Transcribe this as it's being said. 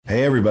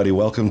Hey everybody,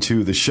 welcome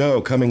to the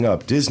show. Coming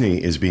up,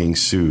 Disney is being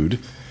sued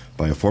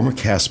by a former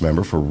cast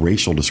member for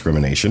racial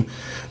discrimination.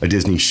 A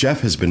Disney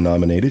chef has been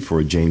nominated for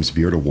a James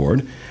Beard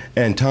Award,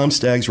 and Tom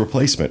Staggs'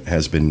 replacement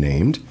has been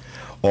named.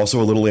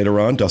 Also, a little later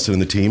on, Dustin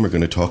and the team are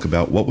going to talk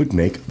about what would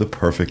make the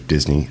perfect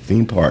Disney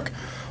theme park.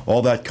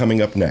 All that coming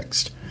up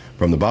next.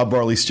 From the Bob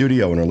Barley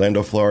Studio in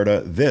Orlando,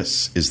 Florida,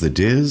 this is the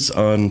Diz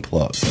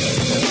Unplugged.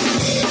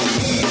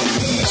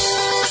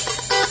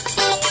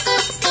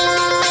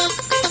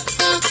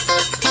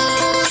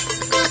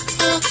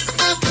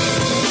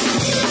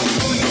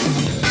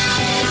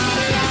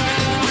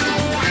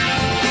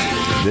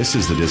 This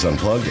is the Diz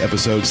Unplugged,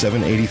 episode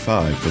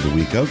 785 for the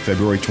week of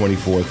February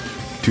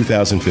 24th,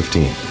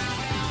 2015.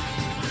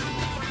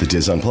 The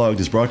Diz Unplugged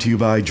is brought to you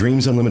by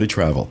Dreams Unlimited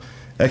Travel,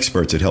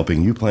 experts at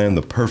helping you plan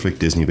the perfect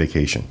Disney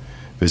vacation.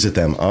 Visit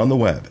them on the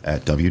web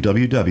at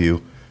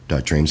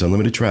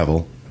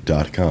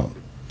www.dreamsunlimitedtravel.com.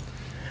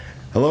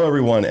 Hello,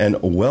 everyone,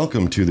 and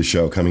welcome to the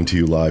show, coming to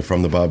you live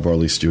from the Bob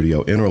Barley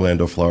Studio in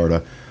Orlando,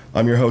 Florida.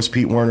 I'm your host,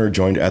 Pete Werner,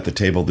 joined at the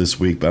table this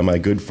week by my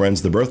good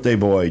friends, the birthday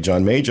boy,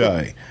 John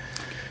Magi,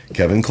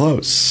 Kevin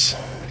Close,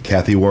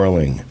 Kathy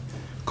Whirling,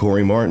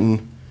 Corey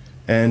Martin,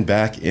 and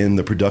back in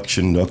the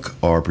production nook,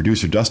 our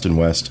producer, Dustin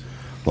West,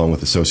 along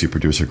with associate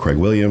producer, Craig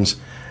Williams,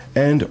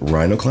 and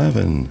Rhino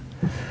Clavin.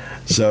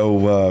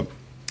 So,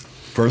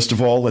 first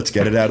of all, let's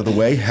get it out of the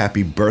way.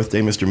 Happy birthday,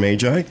 Mr.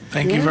 Magi.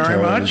 Thank you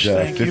very much.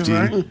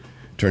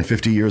 Turned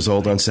 50 years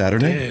old on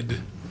Saturday.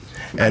 Did.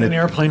 And an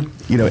airplane.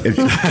 You know, it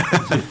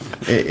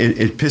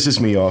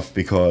pisses me off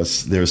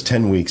because there's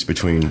 10 weeks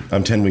between,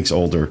 I'm 10 weeks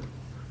older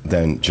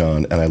than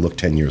John, and I look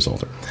 10 years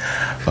older.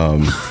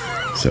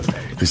 So,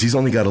 because he's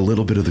only got a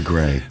little bit of the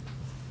gray.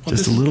 Well,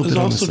 just a little bit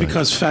on the side. Also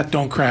because fat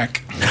don't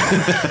crack.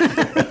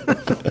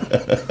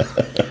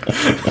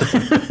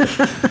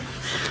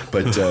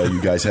 But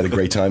you guys had a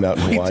great time out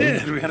in Hawaii. We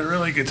did. We had a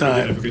really good time.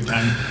 We did have a good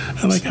time.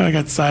 I like how I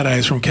got side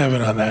eyes from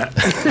Kevin on that.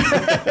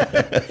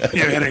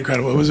 Yeah, we had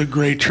incredible. It was a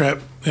great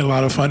trip. We had a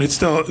lot of fun. It's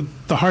still,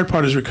 the hard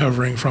part is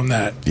recovering from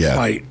that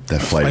flight.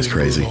 That flight is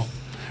crazy. Brutal.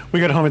 We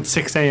got home at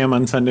 6 a.m.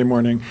 on Sunday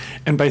morning,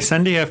 and by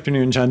Sunday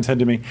afternoon, John said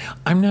to me,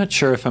 I'm not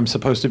sure if I'm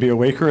supposed to be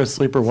awake or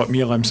asleep or what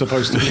meal I'm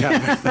supposed to be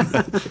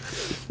having.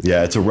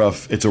 Yeah, it's a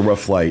rough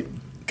flight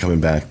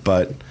coming back,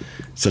 but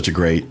such a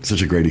great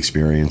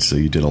experience. So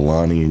you did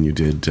Alani, and you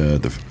did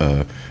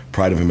the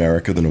Pride of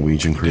America, the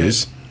Norwegian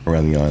cruise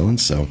around the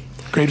island. So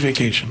great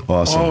vacation.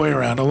 Awesome. All the way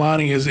around.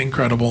 Alani is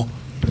incredible.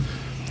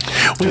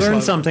 We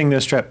learned something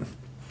this trip.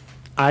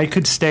 I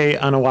could stay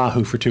on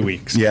Oahu for 2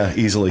 weeks. Yeah,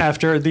 easily.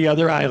 After the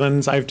other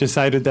islands, I've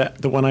decided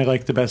that the one I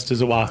like the best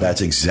is Oahu.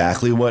 That's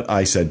exactly what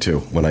I said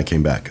too when I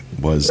came back.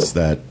 Was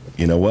that,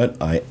 you know what,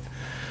 I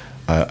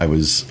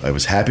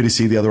was happy to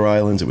see the other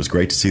islands. It was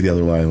great to see the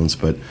other islands,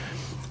 but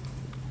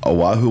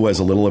Oahu has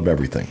a little of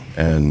everything,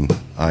 and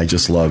I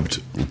just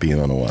loved being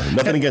on Oahu.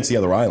 Nothing against the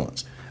other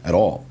islands at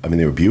all. I mean,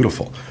 they were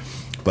beautiful,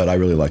 but I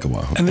really like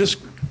Oahu. And this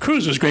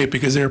cruise was great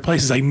because there are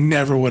places I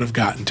never would have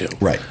gotten to.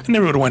 Right. I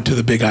never would have went to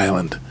the Big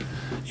Island.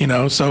 You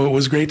know, so it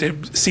was great to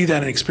see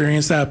that and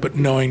experience that, but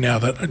knowing now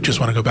that I just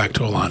want to go back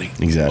to Alani.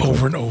 Exactly.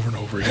 Over and over and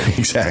over again.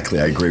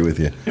 Exactly. I agree with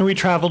you. And we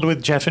traveled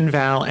with Jeff and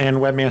Val and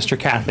webmaster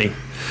Kathy.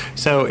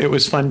 So it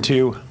was fun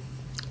too.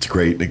 It's a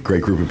great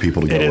group of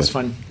people to go with. It is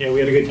fun. Yeah, we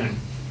had a good time.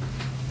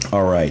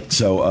 All right.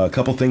 So a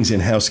couple things in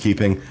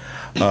housekeeping.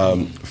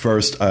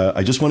 First,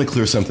 I just want to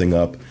clear something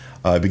up.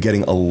 I've been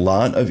getting a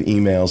lot of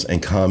emails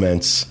and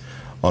comments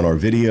on our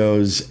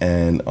videos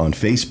and on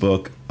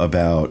Facebook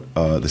about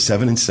the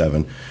 7 and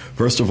 7.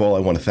 First of all, I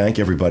want to thank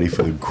everybody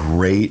for the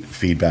great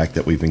feedback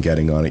that we've been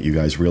getting on it. You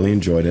guys really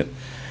enjoyed it,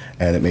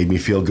 and it made me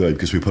feel good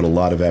because we put a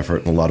lot of effort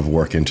and a lot of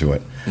work into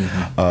it.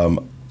 Mm-hmm.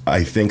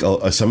 I think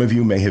some of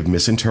you may have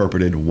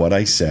misinterpreted what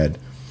I said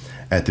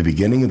at the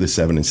beginning of the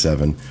 7 and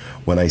 7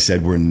 when I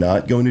said we're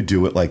not going to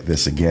do it like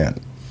this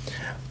again.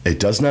 It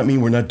does not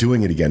mean we're not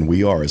doing it again.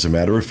 We are. As a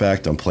matter of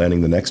fact, I'm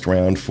planning the next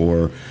round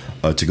for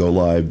to go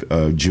live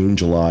June,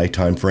 July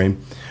timeframe.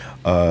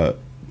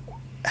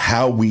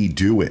 How we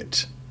do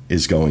it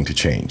is going to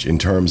change in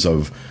terms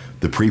of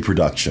the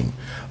pre-production.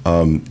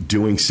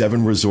 Doing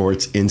 7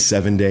 resorts in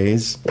 7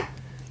 days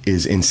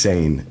is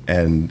insane,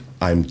 and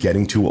I'm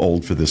getting too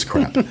old for this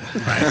crap.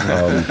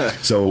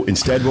 So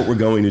instead what we're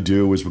going to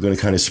do is we're going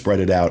to kind of spread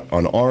it out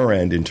on our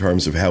end in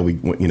terms of how we,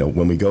 you know,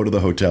 when we go to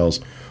the hotels,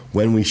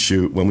 when we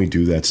shoot, when we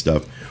do that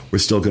stuff, we're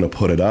still going to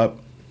put it up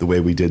the way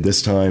we did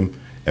this time,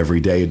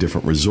 every day a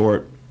different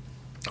resort.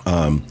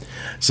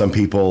 Some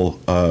people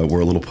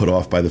were a little put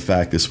off by the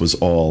fact this was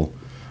all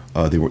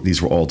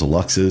these were all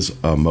deluxes.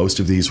 Most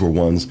of these were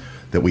ones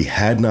that we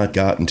had not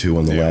gotten to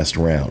on the last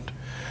round.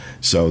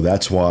 So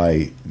that's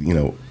why, you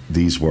know,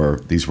 these were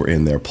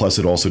in there. Plus,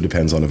 it also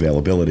depends on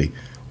availability,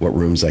 what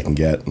rooms I can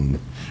get. And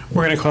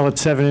we're going to call it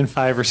 7 in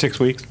 5 or 6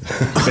 weeks.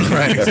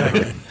 Right,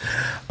 exactly.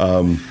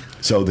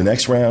 So the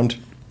next round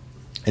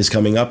is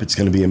coming up. It's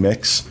going to be a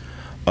mix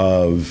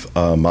of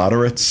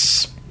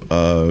moderates,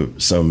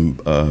 some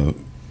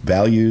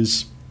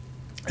values.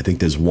 I think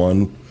there's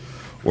one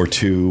or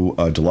 2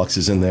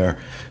 deluxes in there.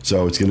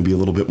 So it's going to be a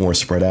little bit more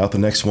spread out, the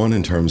next one,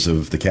 in terms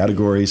of the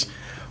categories.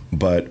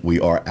 But we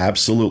are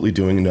absolutely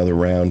doing another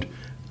round.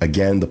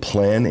 Again, the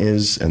plan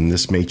is, and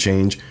this may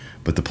change,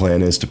 but the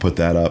plan is to put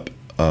that up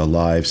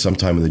live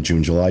sometime in the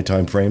June-July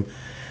timeframe.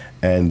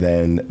 And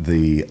then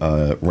the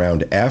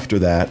round after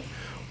that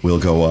will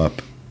go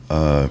up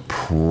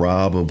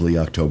probably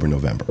October,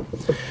 November.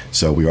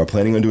 So we are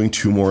planning on doing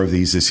 2 more of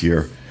these this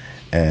year,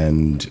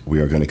 and we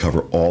are going to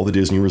cover all the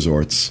Disney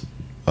resorts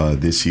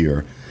this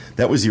year.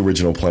 That was the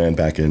original plan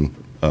back in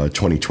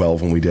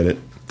 2012 when we did it,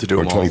 to do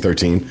or them all.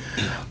 2013,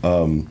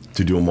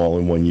 to do them all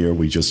in 1 year.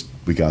 We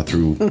got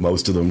through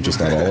most of them, just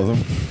not all of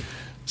them.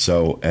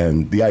 So,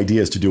 and the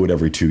idea is to do it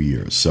every 2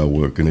 years. So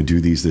we're going to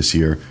do these this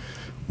year.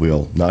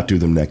 We'll not do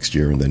them next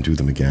year, and then do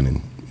them again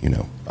in,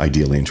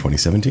 ideally in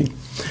 2017.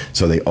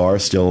 So they are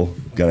still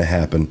going to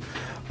happen.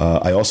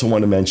 I also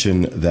want to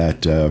mention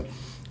that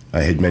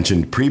I had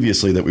mentioned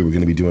previously that we were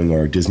going to be doing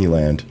our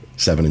Disneyland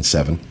 7 and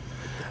 7.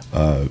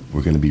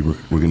 We're going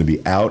to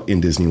be out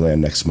in Disneyland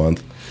next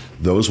month.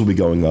 Those will be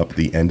going up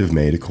the end of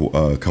May to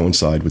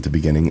coincide with the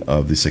beginning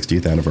of the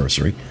 60th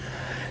anniversary.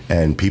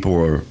 And people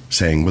were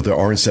saying, well, there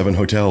aren't 7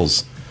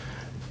 hotels.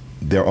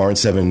 There aren't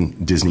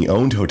 7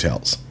 Disney-owned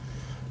hotels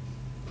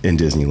in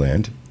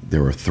Disneyland.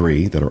 There are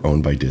 3 that are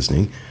owned by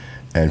Disney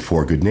and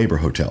 4 Good Neighbor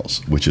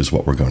hotels, which is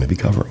what we're going to be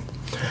covering.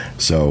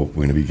 So we're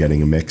going to be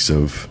getting a mix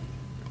of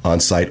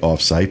on-site,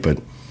 off-site,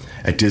 but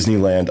at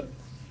Disneyland,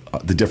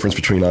 the difference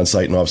between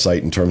on-site and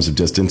off-site in terms of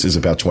distance is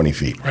about 20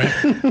 feet.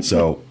 Right.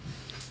 So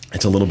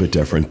it's a little bit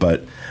different,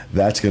 but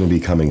that's going to be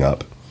coming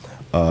up.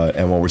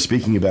 And while we're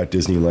speaking about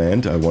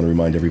Disneyland, I want to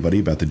remind everybody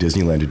about the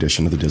Disneyland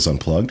edition of the Dis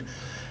Unplugged.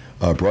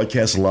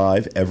 Broadcast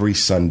live every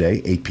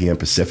Sunday, 8 p.m.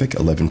 Pacific,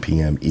 11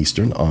 p.m.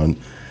 Eastern on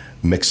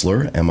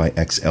Mixlr,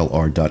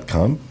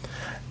 mixlr.com,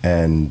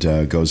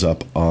 and goes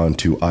up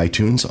onto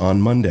iTunes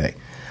on Monday.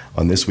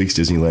 On this week's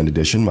Disneyland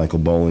edition, Michael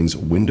Bowling's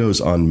Windows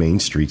on Main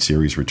Street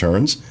series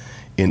returns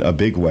in a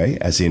big way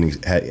as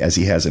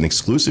he has an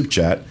exclusive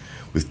chat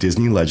with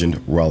Disney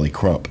legend Raleigh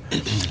Crump.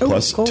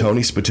 Plus, cool.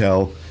 Tony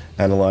Spatel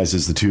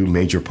analyzes the 2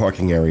 major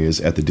parking areas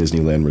at the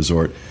Disneyland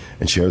Resort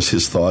and shares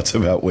his thoughts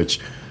about which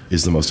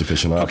is the most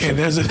efficient option. Okay,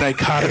 there's a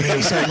dichotomy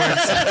of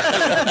segments.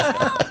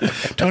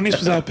 Tony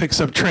Spatel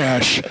picks up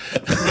trash.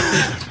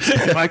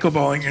 Michael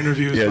Bowling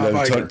interviews Bob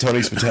Iger. Tony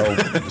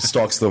Spatel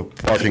stalks the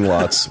parking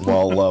lots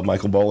while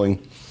Michael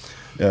Bowling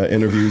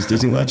interviews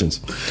Disney legends.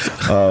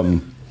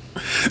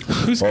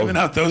 Who's giving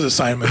out those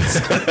assignments?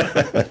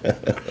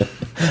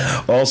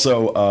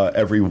 Also,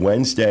 every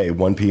Wednesday,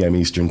 1 p.m.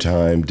 Eastern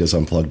Time,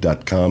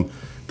 disunplug.com,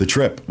 The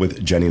Trip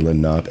with Jenny Lynn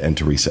Knopp and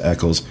Teresa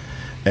Eccles.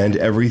 And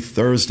every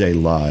Thursday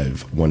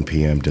live, 1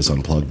 p.m.,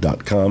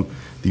 disunplug.com,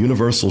 The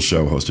Universal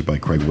Show, hosted by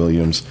Craig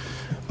Williams,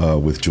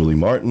 with Julie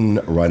Martin,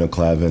 Rhino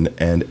Clavin,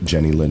 and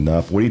Jenny Lynn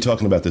Knopp. What are you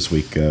talking about this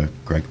week,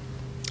 Craig?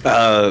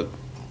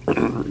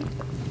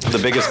 The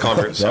biggest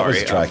conversation. That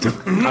was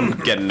attractive. I'm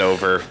getting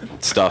over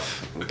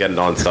stuff, getting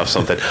on stuff,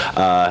 something.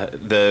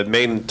 The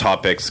main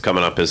topics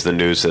coming up is the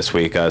news this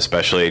week,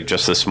 especially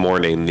just this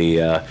morning.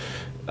 The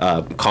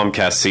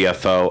Comcast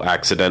CFO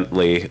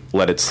accidentally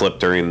let it slip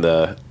during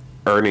the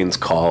earnings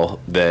call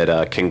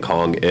that King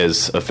Kong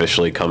is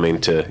officially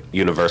coming to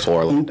Universal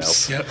Orlando.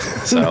 Oops. Yep.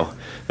 So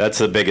that's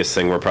the biggest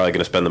thing we're probably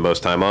going to spend the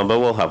most time on, but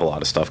we'll have a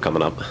lot of stuff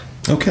coming up.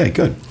 Okay,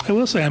 good. I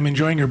will say I'm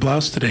enjoying your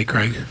blouse today,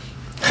 Craig.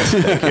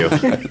 Thank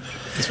you.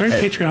 It's very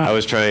patriotic. I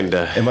was trying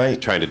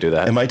to do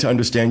that. Am I to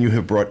understand you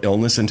have brought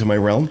illness into my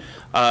realm?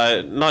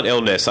 Not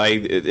illness.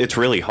 It's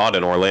really hot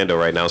in Orlando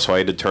right now, so I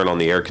had to turn on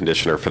the air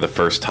conditioner for the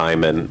first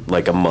time in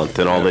like a month,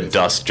 and all the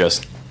dust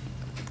just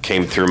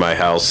came through my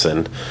house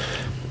and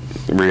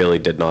really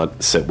did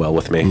not sit well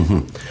with me.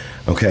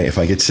 Mm-hmm. Okay, if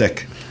I get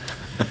sick,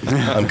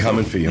 I'm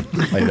coming for you.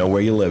 I know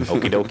where you live.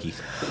 Okie dokie.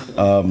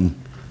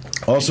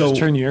 Also, just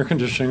turn the air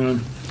conditioning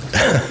on.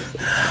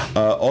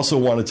 Also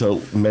wanted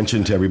to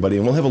mention to everybody,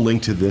 and we'll have a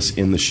link to this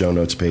in the show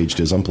notes page,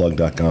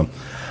 disunplug.com.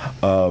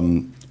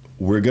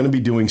 We're going to be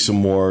doing some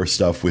more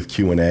stuff with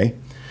Q&A.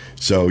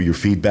 So your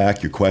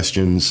feedback, your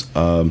questions,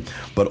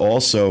 but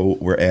also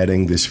we're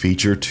adding this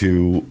feature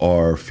to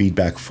our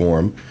feedback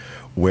form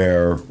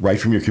where right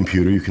from your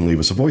computer you can leave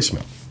us a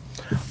voicemail.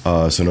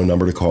 So no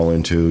number to call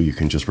into. You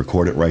can just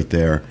record it right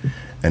there,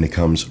 and it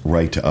comes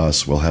right to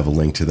us. We'll have a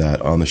link to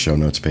that on the show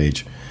notes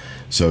page.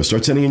 So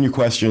start sending in your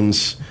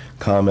questions,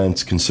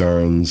 comments,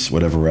 concerns,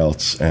 whatever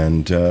else,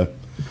 and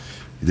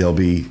they'll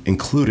be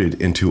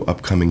included into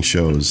upcoming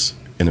shows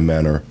in a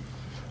manner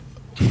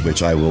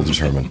which I will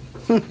determine.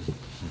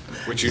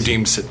 Which you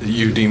deem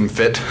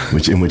fit.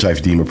 In which I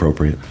deem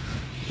appropriate.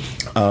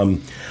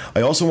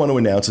 I also want to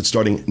announce that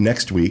starting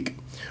next week,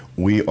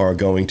 we are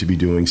going to be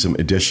doing some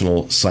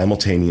additional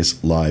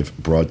simultaneous live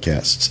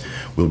broadcasts.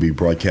 We'll be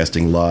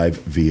broadcasting live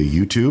via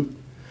YouTube,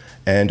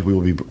 and we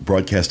will be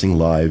broadcasting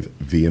live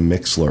via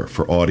Mixlr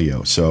for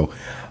audio. So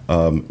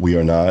we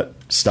are not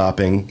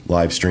stopping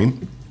live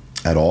stream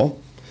at all.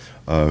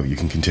 You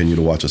can continue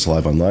to watch us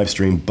live on live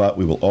stream, but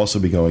we will also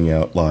be going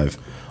out live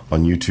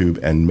on YouTube,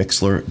 and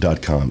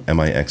Mixlr.com,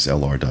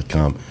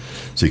 Mixlr.com.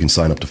 So you can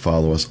sign up to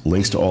follow us.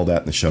 Links to all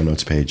that in the show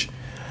notes page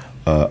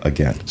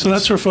again. So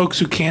that's for folks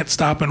who can't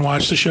stop and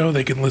watch the show.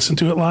 They can listen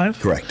to it live?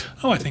 Correct.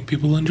 Oh, I think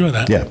people will enjoy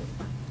that. Yeah.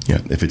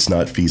 If it's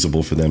not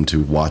feasible for them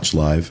to watch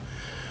live,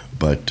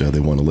 but they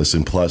want to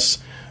listen. Plus,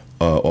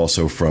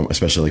 also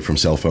especially from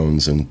cell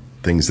phones and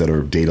things that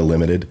are data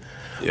limited,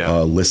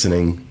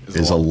 listening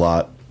is a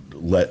lot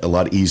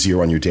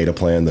easier on your data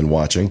plan than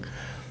watching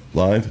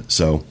live.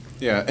 So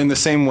yeah, in the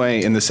same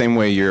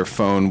way your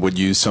phone would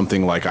use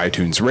something like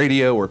iTunes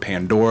Radio or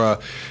Pandora,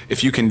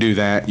 if you can do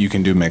that, you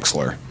can do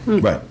Mixlr.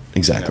 Right,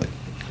 exactly.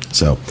 Yeah.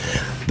 So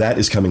that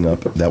is coming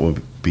up. That will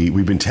be.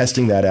 We've been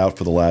testing that out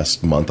for the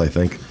last month, I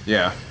think.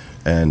 Yeah.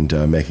 And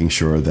making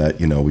sure that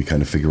we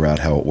kind of figure out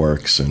how it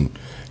works and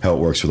how it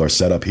works with our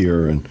setup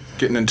here, and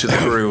getting into the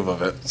groove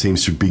of it.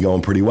 Seems to be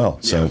going pretty well.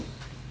 Yeah. So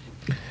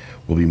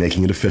we'll be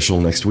making it official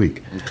next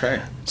week.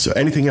 Okay. So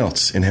anything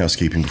else in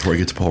housekeeping before I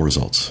get to poll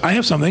results? I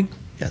have something.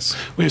 Yes.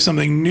 We have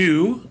something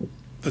new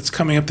that's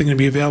coming up. That's going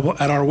to be available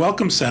at our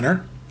Welcome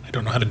Center. I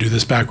don't know how to do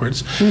this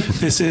backwards.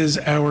 This is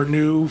our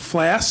new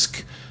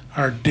flask,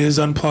 our Diz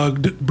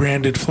Unplugged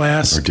branded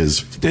flask. Or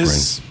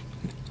Diz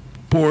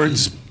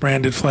Boards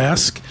branded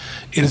flask.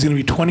 It is going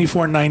to be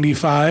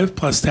 $24.95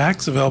 plus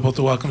tax, available at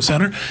the Welcome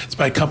Center. It's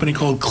by a company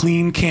called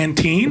Clean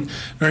Canteen.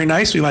 Very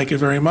nice. We like it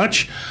very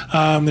much.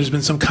 There's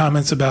been some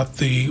comments about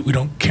we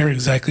don't care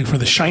exactly for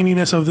the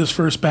shininess of this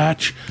first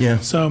batch. Yeah.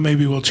 So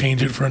maybe we'll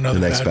change it for another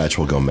batch. The next batch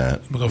will go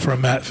matte. We'll go for a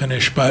matte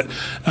finish. But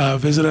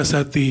visit us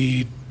at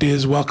the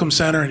Diz Welcome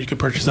Center, and you can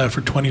purchase that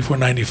for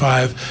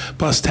 $24.95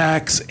 plus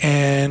tax.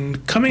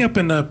 And coming up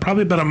in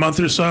probably about a month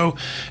or so,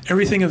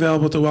 everything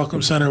available at the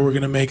Welcome Center we're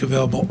going to make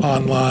available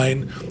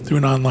online through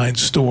an online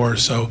store.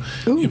 So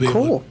you'll be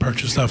able to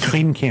purchase stuff.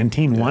 Clean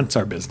Canteen wants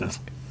our business.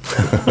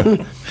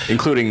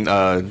 Including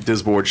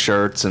Disboard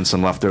shirts and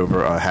some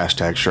leftover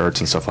hashtag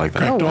shirts and stuff like that.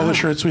 Correct. All the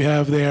shirts we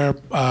have there,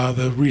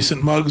 the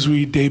recent mugs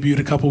we debuted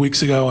a couple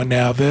weeks ago, and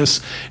now this,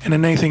 and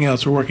then anything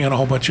else. We're working on a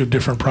whole bunch of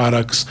different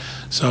products,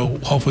 so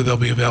hopefully they'll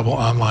be available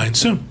online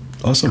soon.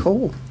 Awesome.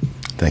 Cool.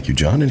 Thank you,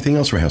 John. Anything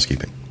else for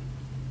housekeeping?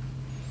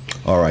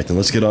 All right, then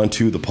let's get on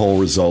to the poll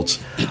results.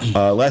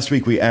 Last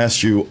week we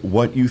asked you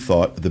what you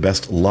thought the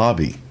best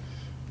lobby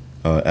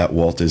at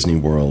Walt Disney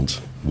World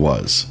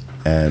was.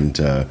 And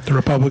the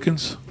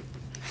Republicans?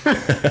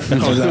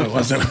 That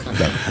wasn't. No,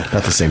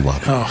 not the same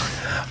lobby.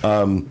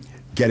 Oh.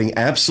 Getting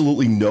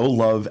absolutely no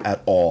love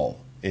at all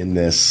in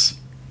this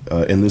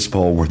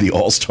poll were the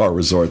All-Star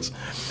Resorts.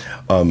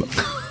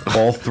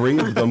 All three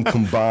of them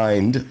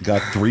combined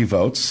got 3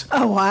 votes.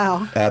 Oh,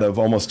 wow. Out of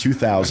almost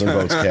 2,000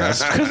 votes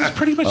cast. Because it's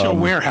pretty much a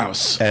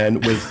warehouse.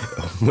 And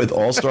with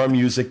All-Star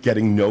Music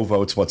getting no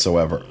votes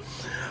whatsoever.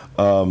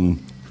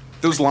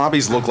 Those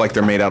lobbies look like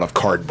they're made out of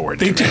cardboard.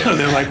 They do.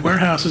 They're like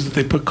warehouses that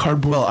they put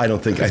cardboard. Well, I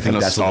think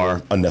that's a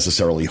little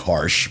unnecessarily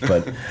harsh,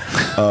 but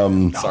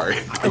sorry.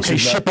 Okay,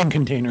 shipping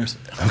containers.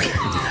 Okay.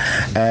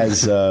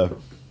 As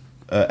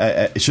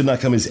it should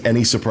not come as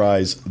any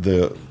surprise,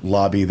 the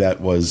lobby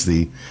that was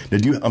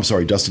I'm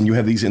sorry, Dustin, you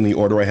have these in the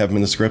order I have them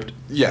in the script?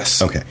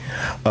 Yes. Okay.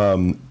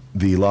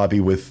 The lobby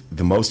with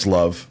the most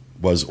love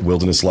was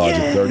Wilderness Lodge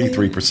at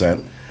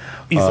 33%.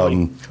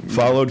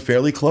 Followed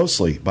fairly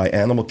closely by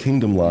Animal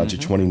Kingdom Lodge at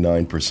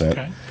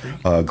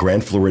 29%,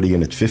 Grand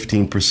Floridian at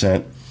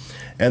 15%,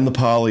 and the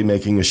Poly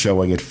making a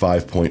showing at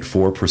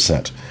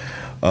 5.4%.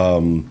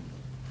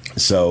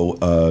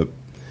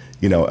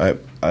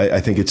 I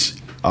think it's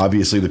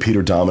obviously the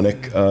Peter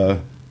Dominic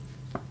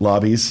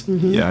lobbies.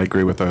 Mm-hmm. Yeah, I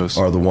agree with those.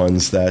 Are the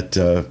ones that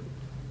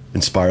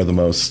inspire the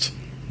most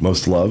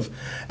love,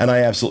 and I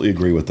absolutely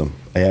agree with them.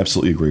 I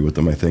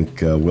think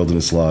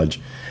Wilderness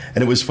Lodge.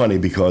 And it was funny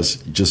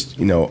because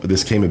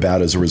this came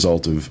about as a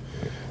result of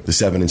the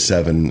 7 and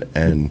 7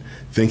 and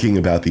thinking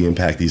about the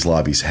impact these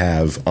lobbies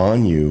have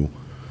on you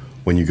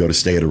when you go to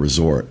stay at a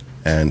resort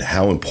and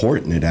how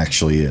important it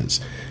actually is.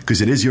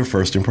 Because it is your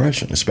first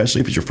impression,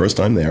 especially if it's your first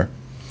time there.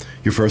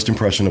 Your first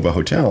impression of a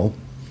hotel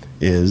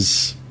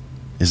is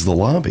the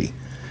lobby.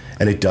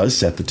 And it does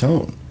set the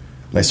tone.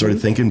 And I started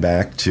thinking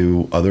back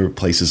to other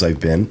places I've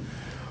been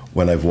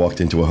when I've walked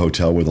into a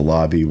hotel where the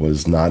lobby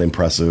was not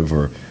impressive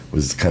or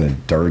was kind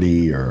of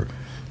dirty or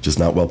just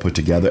not well put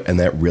together, and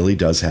that really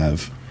does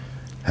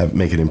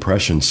make an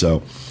impression.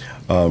 So,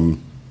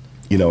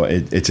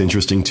 it's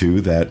interesting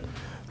too that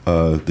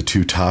the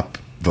 2 top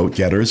vote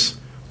getters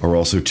are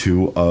also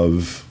 2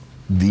 of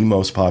the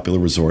most popular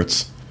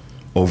resorts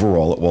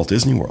overall at Walt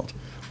Disney World: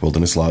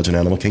 Wilderness Lodge and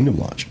Animal Kingdom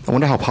Lodge. I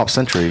wonder how Pop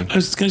Century. I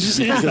was going to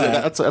say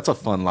that. That's a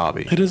fun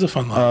lobby. It is a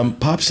fun lobby.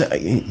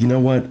 You know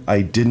what?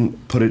 I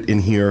didn't put it in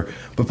here,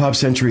 but Pop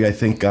Century I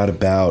think got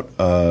about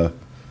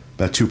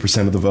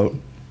 2% of the vote.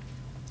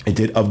 It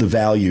did of the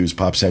values.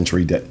 Pop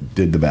Century did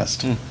the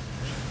best.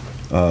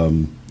 I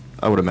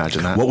would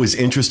imagine that. What was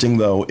interesting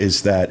though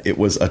is that it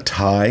was a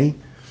tie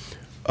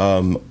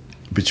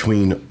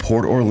between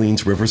Port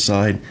Orleans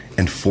Riverside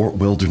and Fort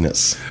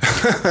Wilderness.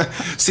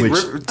 See,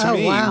 to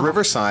me,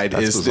 Riverside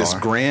is this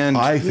grand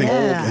I think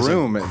old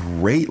room.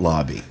 Great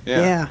lobby.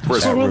 Yeah.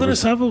 Fort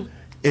Wilderness have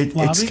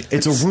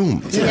It's a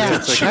room.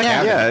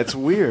 It's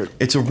weird.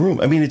 It's a room.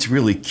 I mean, it's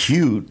really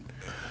cute,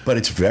 but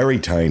it's very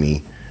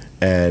tiny,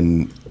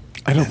 and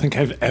I don't think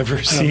I've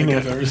ever seen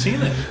it.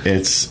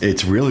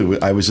 It's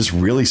really. I was just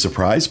really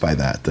surprised by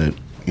that.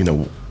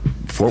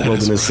 Fort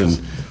Wilderness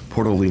and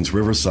Port Orleans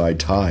Riverside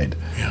tied.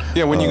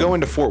 Yeah, when you go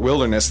into Fort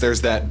Wilderness,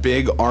 there's that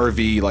big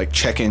RV like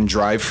check-in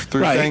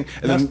drive-through thing,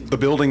 and then the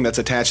building that's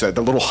attached to that,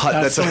 the little hut.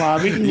 That's the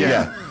lobby.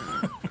 Yeah.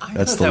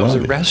 That's the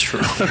lobby. Was a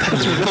restroom.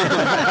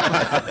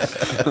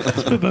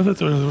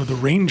 That's where the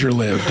ranger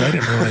lived. I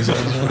didn't realize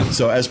that was.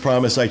 So, as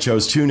promised, I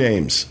chose two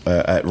names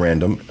at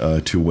random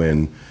to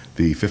win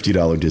the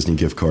 $50 Disney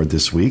gift card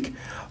this week.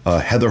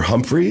 Heather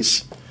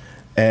Humphreys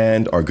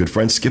and our good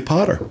friend Skip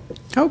Potter.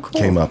 Oh,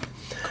 cool. Came up.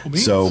 Cool.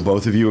 So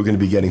both of you are going to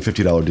be getting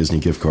 $50 Disney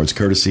gift cards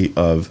courtesy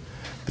of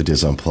the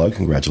Diz Unplugged.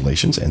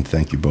 Congratulations, and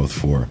thank you both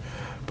for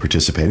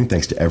participating.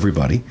 Thanks to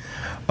everybody.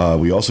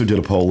 We also did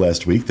a poll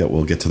last week that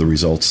we'll get to the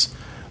results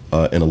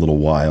in a little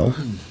while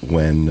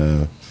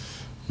when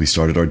we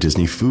started our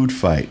Disney food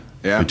fight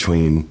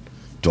between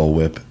Dole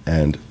Whip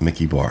and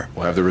Mickey Bar.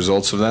 We'll have the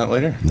results of that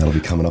later. And that'll be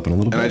coming up in a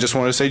little bit. And I just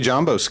want to say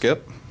Jumbo,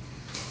 Skip.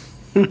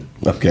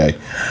 Okay.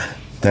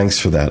 Thanks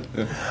for that.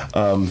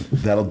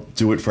 That'll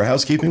do it for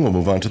housekeeping. We'll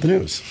move on to the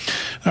news.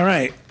 All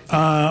right.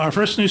 Our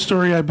first news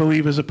story, I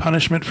believe, is a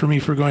punishment for me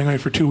for going away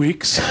for 2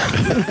 weeks.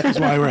 That's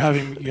why we're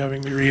having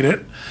me read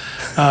it.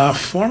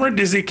 Former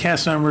Disney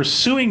cast members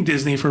suing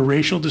Disney for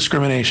racial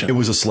discrimination. It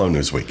was a slow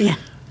news week. Yeah.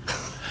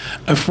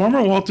 A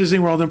former Walt Disney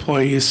World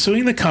employee is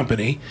suing the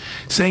company,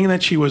 saying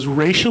that she was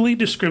racially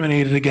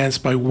discriminated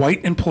against by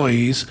white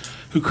employees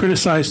who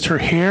criticized her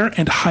hair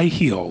and high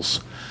heels.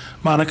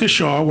 Monica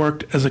Shaw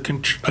worked as a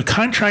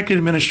contract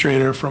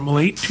administrator from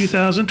late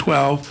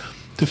 2012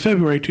 to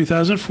February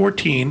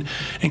 2014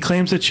 and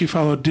claims that she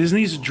followed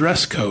Disney's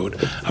dress code,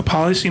 a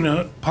policy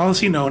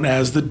known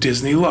as the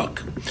Disney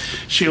look.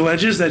 She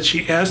alleges that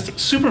she asked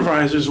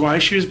supervisors why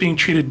she was being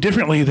treated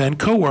differently than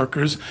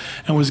coworkers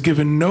and was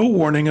given no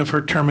warning of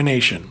her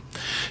termination.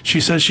 She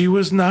says she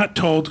was not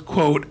told,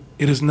 quote,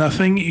 "It is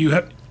nothing you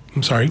have..."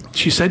 I'm sorry.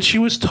 She said she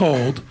was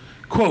told,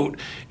 quote,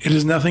 "It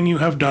is nothing you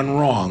have done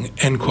wrong,"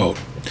 end quote.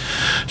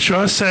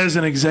 Shaw says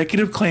an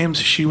executive claims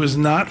she was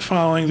not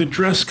following the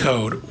dress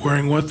code,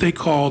 wearing what they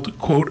called,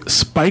 quote,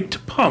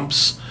 "spiked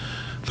pumps,"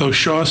 though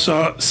Shaw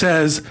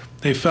says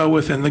they fell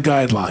within the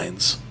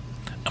guidelines.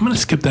 I'm going to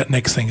skip that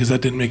next thing because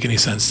that didn't make any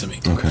sense to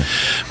me. Okay.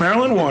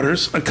 Marilyn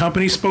Waters, a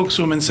company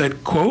spokeswoman,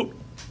 said, quote,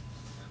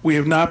 "We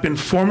have not been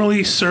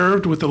formally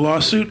served with the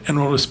lawsuit and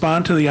will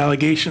respond to the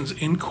allegations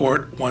in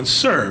court once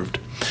served."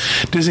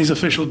 Disney's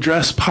official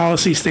dress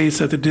policy states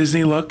that the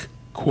Disney look,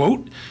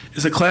 quote,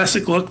 "is a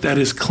classic look that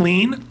is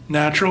clean,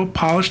 natural,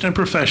 polished, and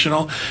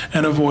professional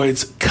and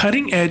avoids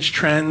cutting-edge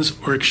trends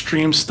or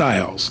extreme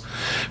styles.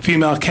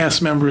 Female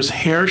cast members'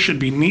 hair should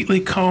be neatly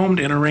combed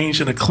and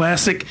arranged in a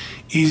classic,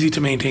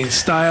 easy-to-maintain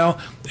style.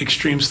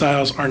 Extreme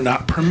styles are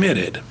not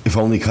permitted." If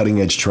only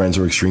cutting-edge trends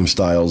or extreme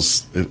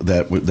styles,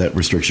 that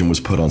restriction was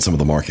put on some of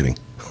the marketing.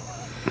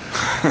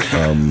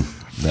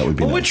 That would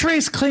be nice. Which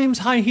race claims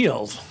high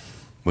heels?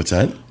 What's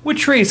that?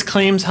 Which race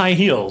claims high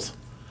heels?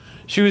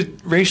 She was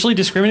racially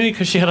discriminated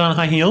because she had on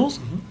high heels?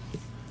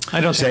 Mm-hmm.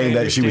 I don't saying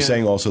that she was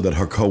saying also that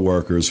her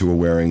coworkers who were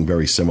wearing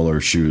very similar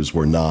shoes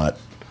were not.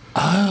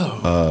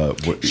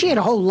 She had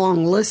a whole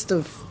long list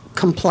of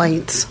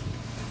complaints.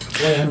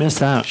 Boy, I missed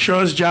that.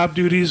 Shaw's job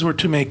duties were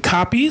to make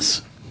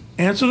copies,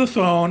 answer the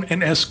phone,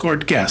 and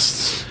escort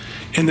guests.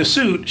 In the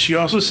suit, she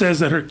also says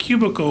that her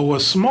cubicle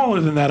was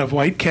smaller than that of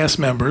white cast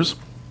members,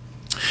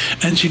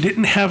 and she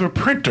didn't have a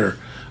printer,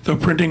 though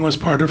printing was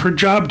part of her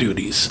job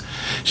duties.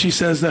 She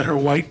says that her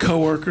white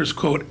coworkers,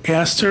 quote,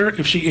 asked her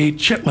if she ate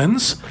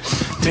chitlins,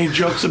 made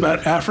jokes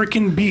about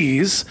African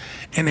bees,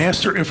 and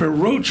asked her if a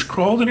roach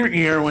crawled in her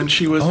ear when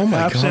she was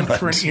absent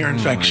for an ear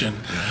infection.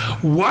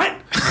 What?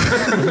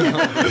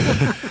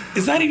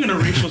 Is that even a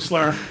racial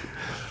slur?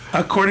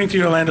 According to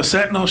the Orlando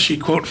Sentinel, she,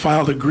 quote,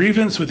 filed a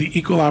grievance with the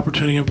Equal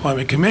Opportunity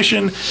Employment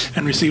Commission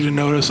and received a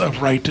notice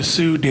of right to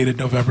sue dated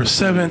November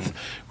 7th,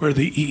 where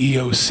the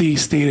EEOC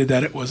stated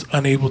that it was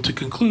unable to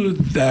conclude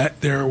that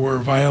there were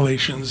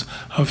violations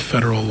of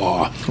federal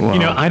law. Wow. You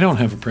know, I don't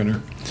have a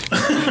printer.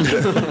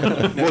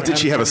 Well, did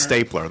she have a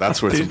stapler?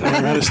 That's what's important.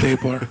 Never had a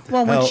stapler.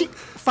 Well, when she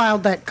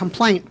filed that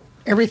complaint,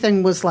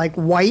 everything was like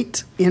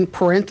white in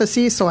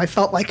parentheses, so I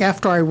felt like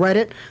after I read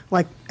it,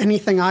 like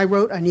anything I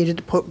wrote, I needed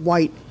to put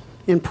white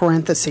in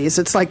parentheses.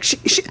 It's like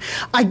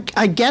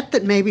I get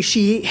that maybe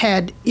she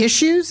had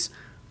issues,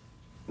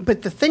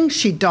 but the things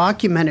she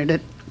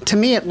documented, to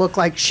me it looked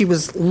like she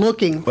was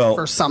looking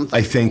for something.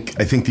 I think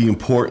the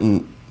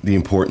important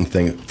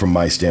thing from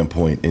my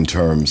standpoint in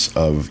terms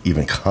of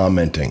even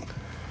commenting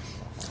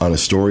on a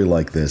story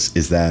like this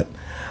is that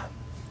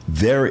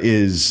there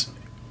is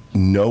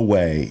no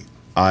way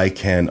I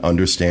can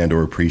understand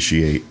or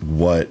appreciate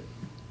what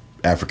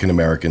African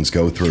Americans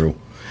go through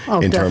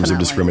in terms of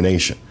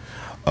discrimination.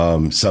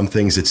 Some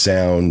things that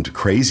sound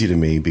crazy to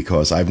me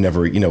because I've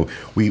never,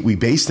 we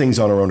base things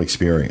on our own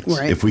experience.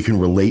 Right. If we can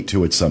relate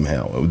to it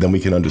somehow, then we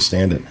can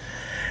understand it.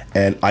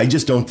 And I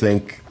just don't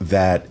think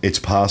that it's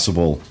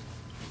possible,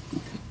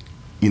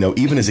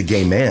 even as a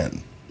gay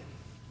man,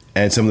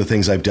 and some of the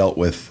things I've dealt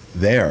with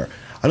there,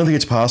 I don't think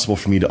it's possible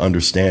for me to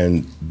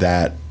understand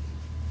that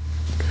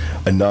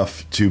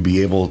enough to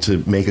be able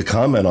to make a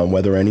comment on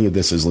whether any of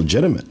this is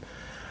legitimate.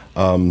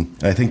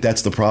 I think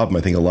that's the problem.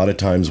 I think a lot of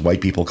times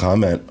white people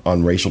comment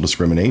on racial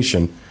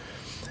discrimination,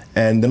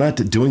 and they're not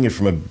doing it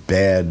from a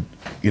bad,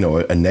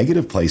 a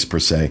negative place per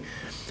se,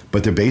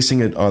 but they're basing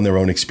it on their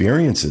own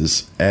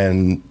experiences,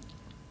 and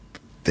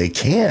they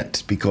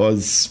can't,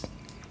 because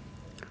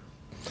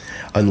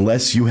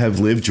unless you have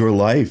lived your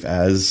life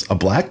as a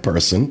black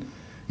person,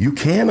 you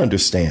can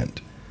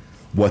understand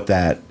what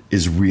that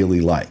is really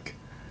like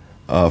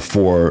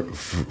for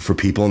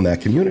people in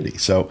that community.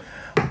 So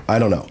I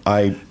don't know.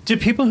 Do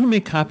people who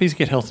make copies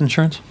get health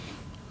insurance?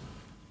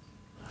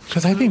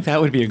 Because I think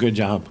that would be a good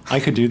job. I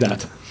could do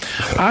that.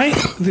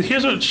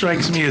 Here's what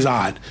strikes me as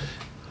odd.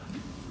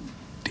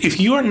 If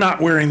you are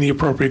not wearing the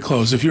appropriate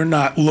clothes, if you're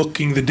not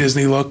looking the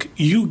Disney look,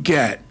 you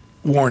get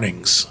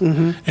warnings.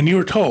 And you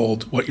are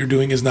told what you're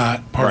doing is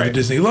not part of the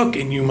Disney look,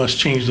 and you must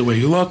change the way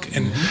you look.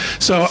 And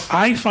so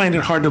I find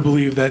it hard to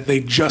believe that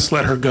they just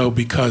let her go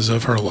because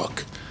of her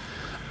look.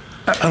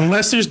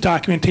 Unless there's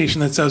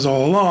documentation that says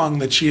all along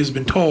that she has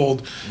been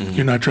told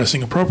you're not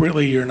dressing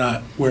appropriately, you're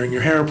not wearing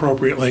your hair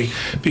appropriately,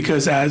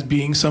 because as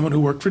being someone who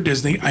worked for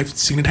Disney, I've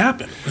seen it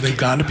happen where they've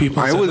gone to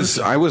people. And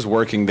I was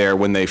working there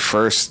when they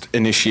first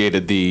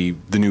initiated the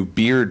new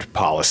beard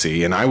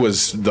policy, and I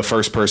was the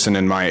first person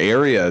in my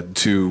area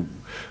to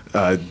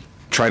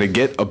try to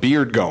get a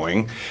beard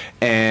going,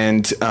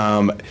 and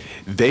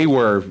they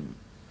were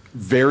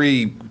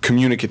very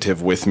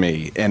communicative with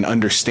me and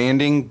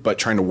understanding, but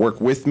trying to work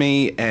with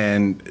me,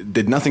 and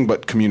did nothing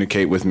but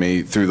communicate with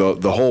me through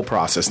the whole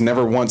process.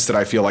 Never once did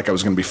I feel like I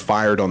was going to be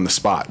fired on the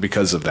spot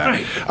because of that.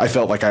 Right. I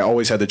felt like I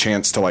always had the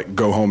chance to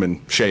go home and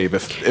shave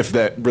if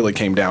that really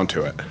came down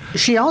to it.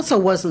 She also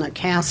wasn't a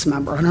cast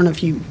member. I don't know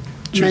if you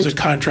She was a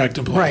contract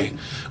employee,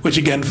 which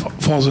again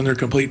falls under a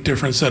complete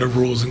different set of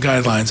rules and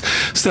guidelines.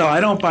 Still, I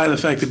don't buy the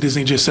fact that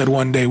Disney just said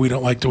one day we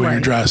don't like the way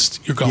you're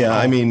dressed. You're going home.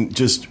 I mean,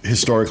 just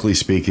historically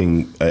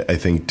speaking, I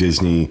think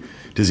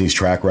Disney's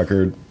track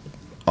record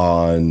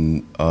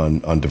on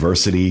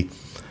diversity,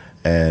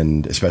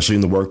 and especially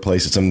in the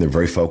workplace, it's something they're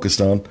very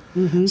focused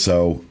on.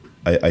 So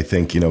I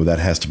think that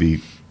has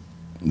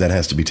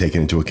to be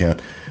taken into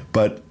account.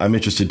 But I'm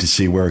interested to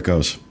see where it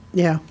goes.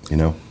 Yeah.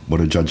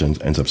 What a judge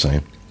ends up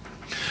saying.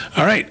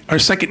 All right, our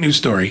second news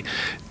story.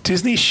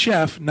 Disney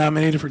chef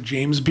nominated for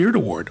James Beard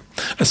Award.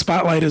 A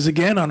spotlight is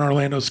again on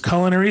Orlando's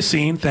culinary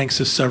scene thanks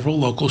to several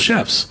local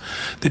chefs.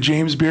 The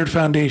James Beard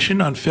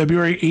Foundation on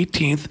February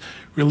 18th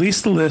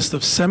released the list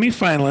of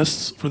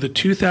semifinalists for the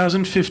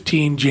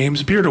 2015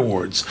 James Beard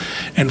Awards,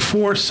 and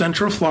 4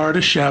 Central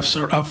Florida chefs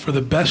are up for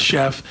the best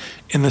chef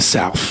in the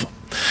South.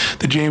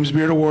 The James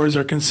Beard Awards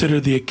are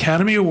considered the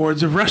Academy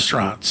Awards of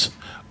restaurants.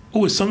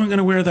 Oh, is someone going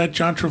to wear that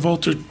John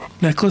Travolta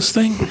necklace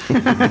thing?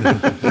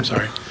 I'm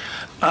sorry.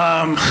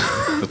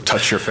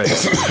 Touch your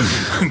face.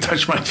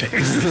 Touch my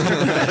face.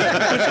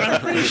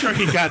 I'm pretty sure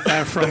he got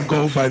that from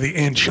Gold by the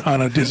Inch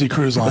on a Disney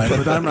Cruise Line,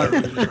 but I'm not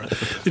really sure.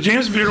 The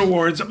James Beard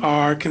Awards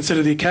are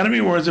considered the Academy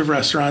Awards of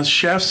restaurants,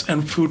 chefs,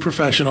 and food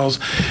professionals,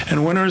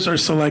 and winners are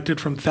selected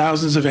from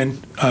thousands of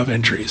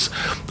entries.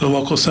 The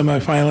local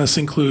semifinalists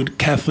include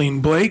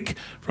Kathleen Blake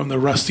from the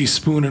Rusty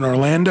Spoon in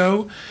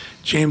Orlando,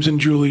 James and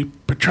Julie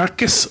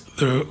Petrakis,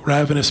 the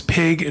Ravenous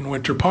Pig in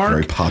Winter Park.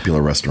 Very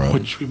popular restaurant.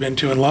 Which we've been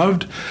to and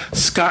loved.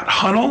 Scott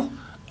Hunnell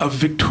of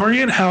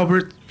Victoria and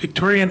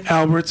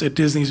Albert's at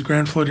Disney's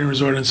Grand Floridian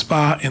Resort and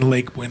Spa in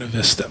Lake Buena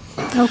Vista.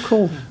 Oh,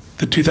 cool.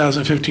 The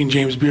 2015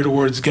 James Beard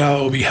Awards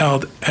Gala will be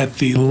held at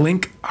the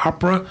Link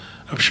Opera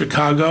of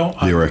Chicago.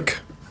 Lyric.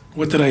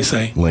 What did I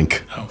say?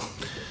 Link. Oh.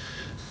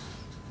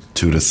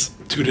 Tutus.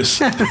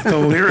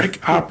 The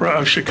Lyric Opera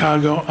of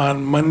Chicago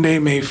on Monday,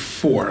 May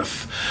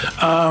 4th.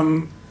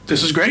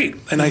 This is great,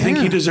 and I think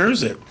he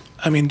deserves it.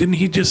 I mean, didn't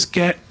he just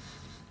get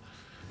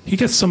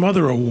some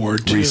other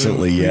award too?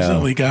 Recently, yeah.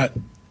 Recently got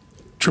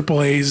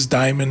AAA's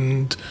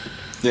Diamond.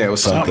 Yeah, it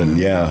was something.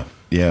 Yeah.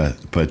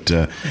 But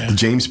the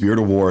James Beard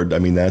Award, I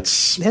mean,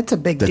 that's a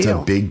big deal. That's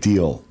a big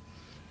deal.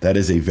 That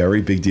is a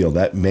very big deal.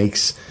 That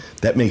makes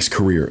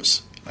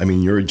careers. I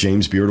mean, you're a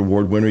James Beard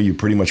Award winner. You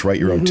pretty much write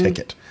your own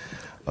ticket.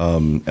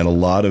 And a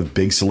lot of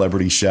big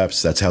celebrity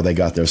chefs, that's how they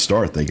got their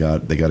start. They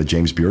got a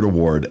James Beard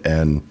Award,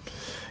 and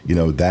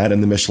that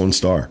and the Michelin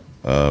star.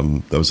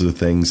 Those are the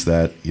things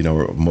that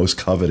are most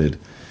coveted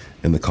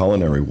in the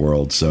culinary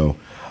world. So,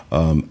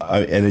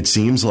 and it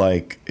seems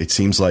like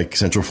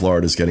Central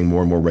Florida is getting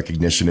more and more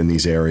recognition in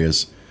these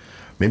areas.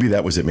 Maybe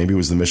that was it. Maybe it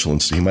was the Michelin.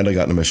 He might have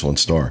gotten a Michelin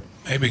star.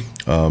 Maybe.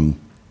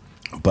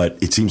 But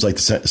it seems like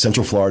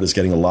Central Florida is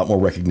getting a lot more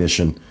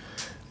recognition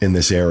in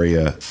this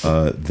area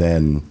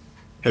than.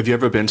 Have you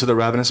ever been to the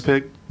Ravenous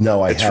Pig?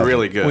 No, I haven't. It's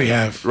really good. We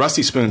have.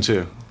 Rusty Spoon,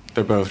 too.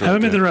 They're both really I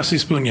haven't been good. to the Rusty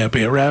Spoon yet,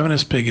 but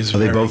Ravenous Pig is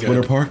very good. Are they both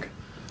Winter Park?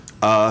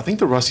 I think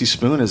the Rusty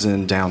Spoon is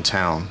in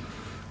downtown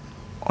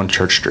on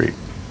Church Street.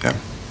 Yeah.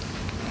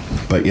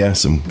 But yeah,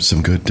 some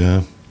good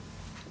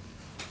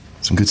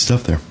Some good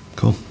stuff there.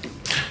 Cool.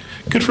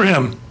 Good for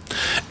him.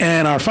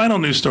 And our final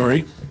news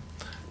story,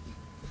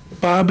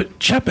 Bob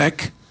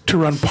Chapek to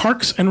run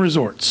parks and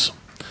resorts.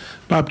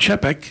 Bob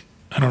Chapek,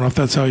 I don't know if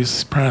that's how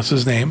he's pronounced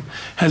his name,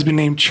 has been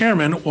named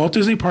chairman, Walt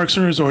Disney Parks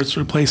and Resorts,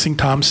 replacing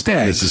Tom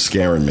Staggs. This is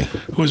scaring me.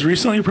 Who was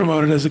recently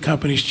promoted as the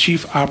company's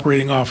chief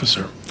operating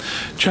officer.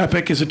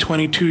 Chapek is a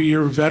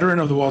 22-year veteran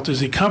of the Walt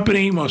Disney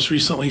Company, most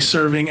recently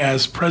serving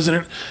as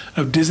president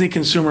of Disney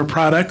Consumer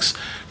Products,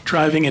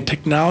 driving a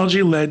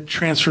technology-led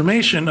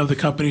transformation of the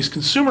company's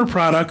consumer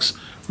products,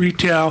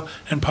 retail,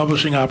 and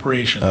publishing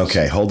operations.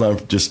 Okay, hold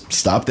on. Just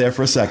stop there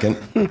for a second.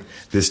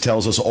 This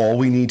tells us all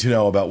we need to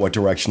know about what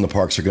direction the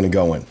parks are going to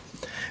go in.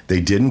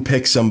 They didn't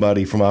pick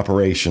somebody from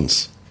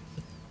operations.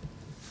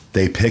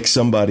 They picked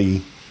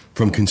somebody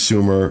from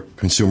consumer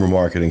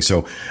marketing.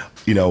 So,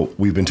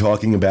 we've been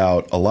talking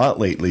about a lot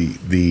lately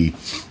the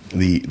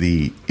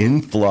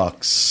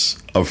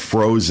influx of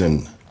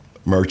frozen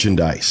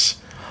merchandise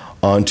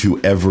onto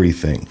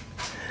everything.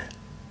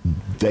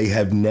 They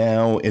have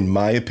now, in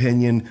my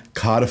opinion,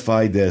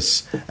 codified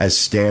this as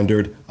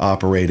standard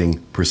operating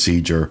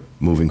procedure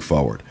moving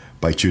forward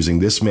by choosing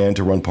this man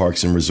to run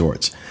parks and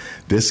resorts.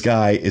 This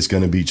guy is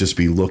going to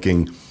be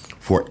looking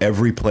for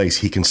every place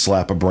he can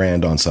slap a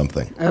brand on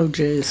something. Oh,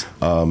 geez.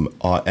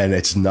 And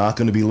it's not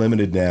going to be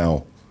limited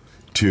now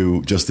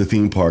to just the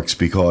theme parks,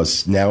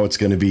 because now it's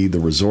going to be the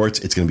resorts.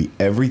 It's going to be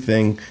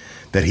everything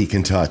that he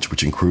can touch,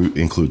 which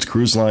includes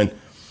cruise line.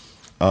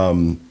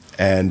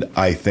 And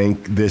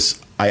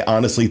I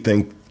honestly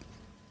think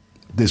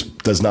this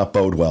does not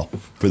bode well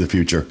for the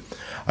future.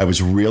 I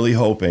was really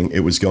hoping it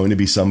was going to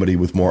be somebody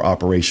with more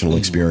operational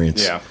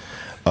experience.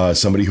 Yeah.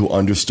 Somebody who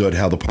understood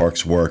how the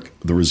parks work,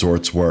 the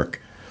resorts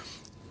work,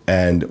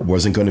 and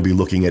wasn't going to be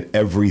looking at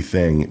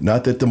everything.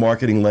 Not that the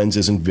marketing lens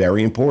isn't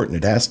very important.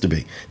 It has to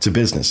be. It's a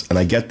business, and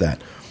I get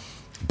that.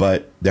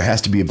 But there has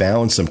to be a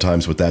balance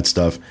sometimes with that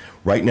stuff.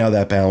 Right now,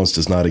 that balance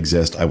does not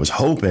exist. I was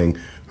hoping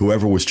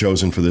whoever was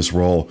chosen for this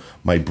role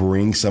might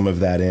bring some of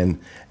that in,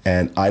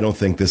 and I don't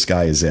think this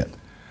guy is it.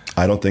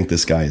 I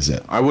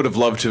would have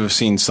loved to have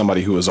seen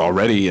somebody who was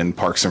already in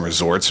parks and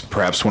resorts,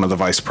 perhaps one of the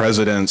vice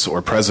presidents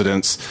or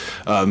presidents,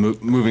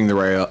 moving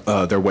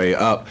their way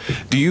up.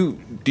 Do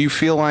you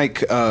feel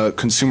like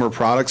consumer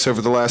products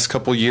over the last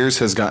couple of years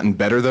has gotten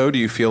better, though? Do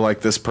you feel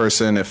like this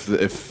person,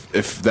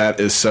 if that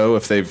is so,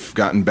 if they've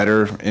gotten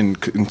better in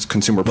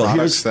consumer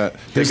products, that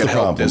they could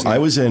help Disney? I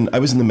was in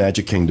the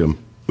Magic Kingdom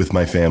with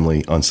my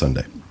family on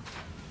Sunday,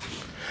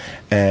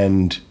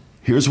 and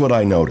here's what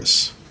I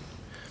notice.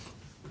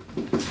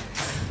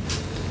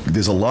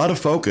 There's a lot of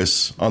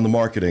focus on the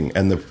marketing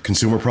and the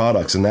consumer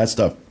products and that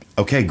stuff.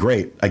 Okay,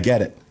 great. I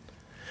get it.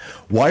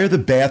 Why are the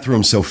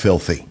bathrooms so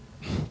filthy?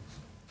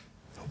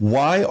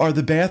 Why are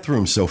the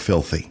bathrooms so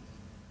filthy?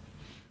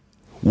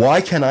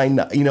 Why can I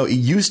not? It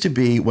used to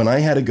be when I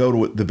had to go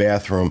to the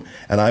bathroom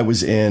and I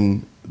was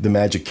in the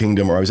Magic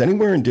Kingdom or I was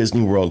anywhere in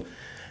Disney World,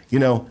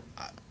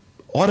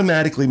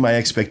 automatically my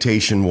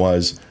expectation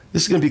was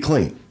this is going to be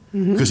clean,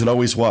 because it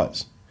always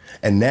was.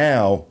 And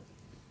now,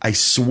 I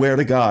swear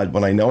to God,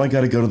 when I know I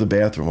got to go to the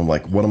bathroom, I'm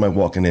like, what am I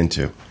walking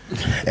into?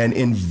 And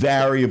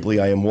invariably,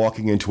 I am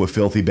walking into a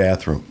filthy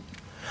bathroom.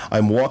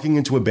 I'm walking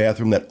into a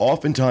bathroom that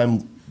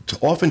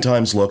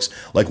oftentimes looks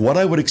like what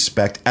I would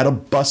expect at a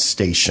bus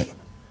station.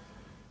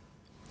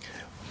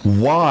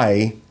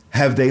 Why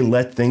have they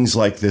let things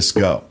like this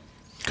go?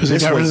 Because they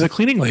got rid of the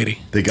cleaning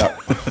lady.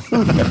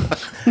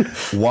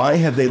 Why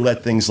have they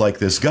let things like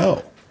this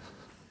go?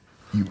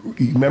 You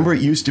remember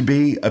it used to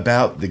be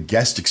about the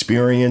guest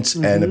experience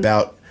and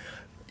about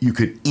you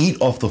could eat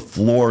off the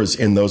floors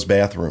in those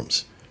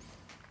bathrooms.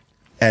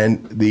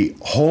 And the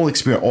whole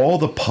experience, all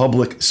the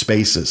public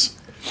spaces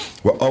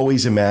were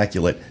always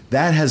immaculate.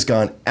 That has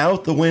gone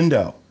out the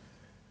window.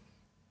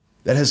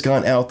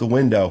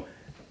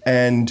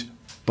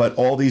 But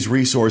all these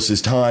resources,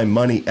 time,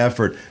 money,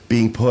 effort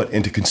being put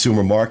into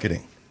consumer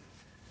marketing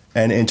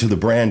and into the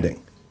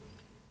branding.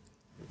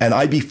 And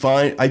I'd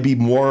be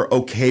more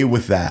okay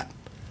with that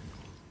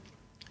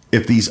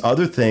if these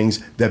other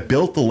things that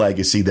built the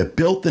legacy, that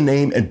built the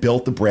name and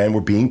built the brand were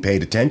being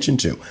paid attention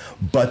to.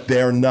 But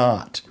they're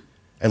not.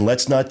 And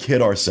let's not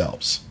kid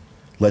ourselves.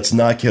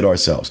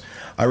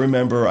 I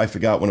remember, I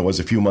forgot when it was,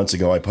 a few months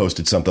ago, I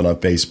posted something on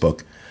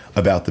Facebook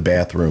about the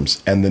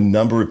bathrooms. And the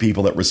number of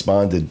people that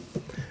responded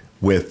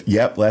with,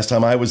 yep, last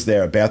time I was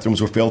there,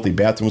 bathrooms were filthy.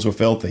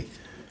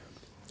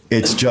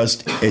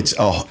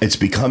 It's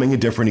becoming a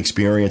different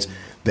experience.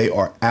 They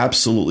are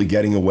absolutely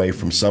getting away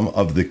from some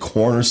of the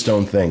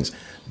cornerstone things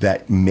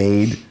that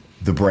made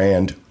the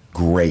brand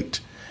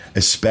great.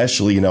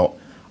 Especially,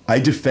 I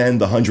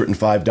defend the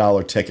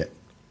 $105 ticket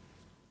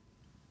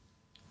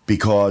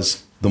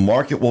because the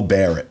market will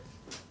bear it.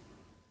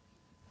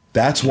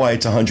 That's why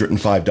it's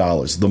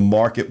 $105. The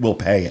market will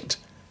pay it.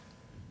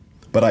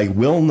 But I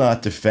will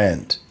not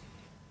defend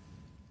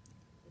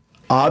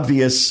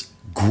obvious,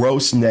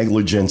 gross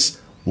negligence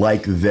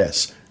like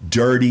this.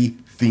 Dirty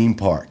theme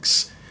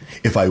parks.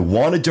 If I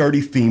want a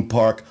dirty theme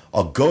park,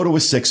 I'll go to a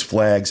Six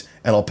Flags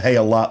and I'll pay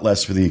a lot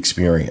less for the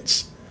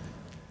experience.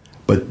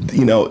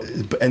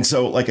 But, and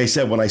so, like I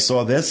said, when I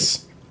saw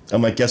this,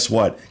 I'm like, guess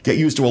what? Get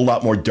used to a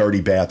lot more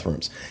dirty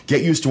bathrooms.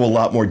 Get used to a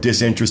lot more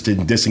disinterested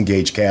and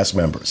disengaged cast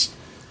members.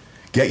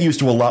 Get used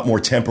to a lot more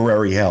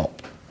temporary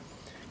help.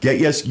 Get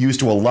used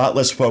to a lot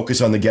less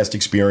focus on the guest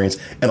experience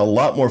and a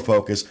lot more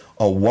focus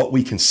on what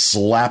we can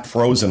slap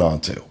Frozen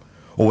onto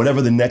or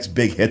whatever the next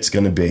big hit's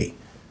going to be.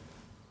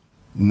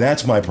 And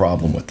that's my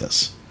problem with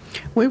this.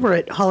 We were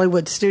at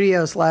Hollywood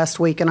Studios last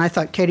week, and I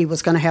thought Katie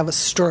was going to have a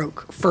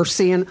stroke for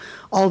seeing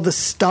all the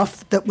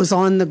stuff that was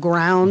on the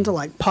ground,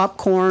 like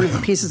popcorn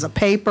and pieces of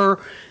paper.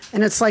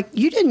 And it's like,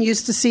 you didn't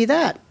used to see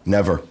that.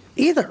 Never.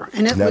 Either.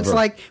 And it was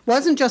like,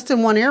 wasn't just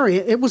in one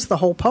area, it was the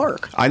whole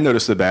park. I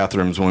noticed the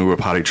bathrooms when we were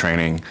potty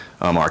training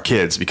our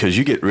kids, because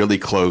you get really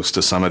close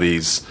to some of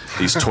these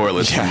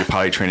toilets when you're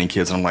potty training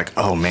kids, and I'm like,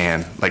 oh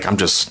man, like I'm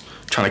just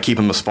trying to keep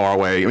them as far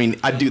away. I mean,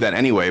 I'd do that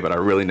anyway, but I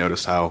really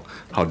noticed how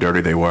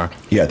dirty they were.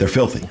 Yeah, they're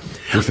filthy.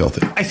 They're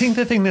filthy. I think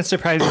the thing that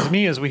surprises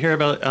me is we hear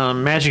about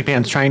magic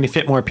bands trying to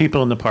fit more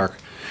people in the park.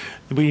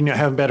 We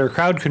have better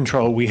crowd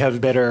control. We have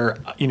better,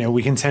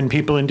 we can send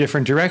people in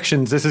different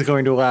directions. This is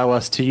going to allow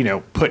us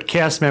to, put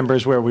cast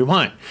members where we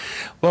want.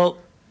 Well,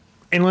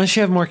 unless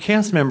you have more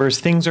cast members,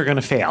 things are going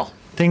to fail.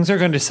 Things are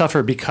going to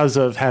suffer because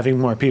of having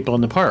more people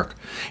in the park.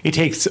 It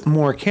takes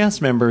more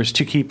cast members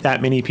to keep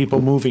that many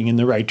people moving in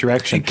the right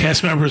direction. And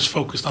cast members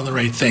focused on the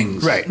right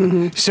things. Right.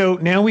 Mm-hmm. So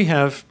now we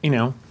have,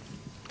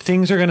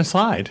 things are going to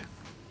slide.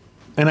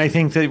 And I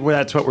think that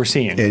that's what we're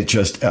seeing. It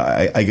just,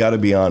 I got to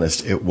be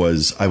honest, I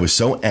was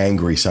so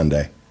angry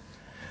Sunday.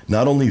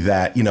 Not only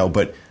that,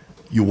 but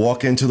you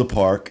walk into the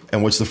park,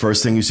 and what's the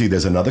first thing you see?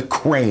 There's another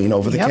crane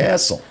over the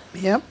castle.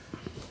 Yep.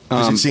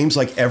 Because it seems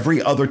like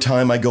every other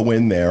time I go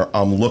in there,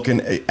 I'm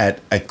looking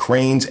at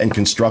cranes and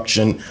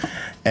construction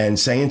and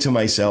saying to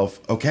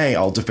myself, okay,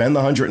 I'll defend the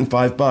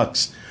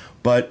 $105,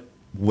 but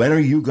when are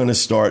you going to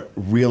start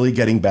really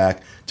getting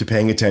back to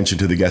paying attention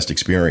to the guest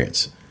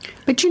experience?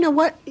 But you know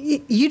what?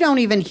 You don't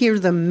even hear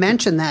them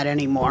mention that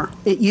anymore.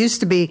 It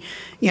used to be,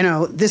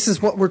 this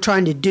is what we're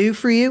trying to do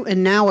for you,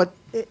 and now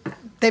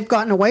they've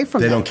gotten away from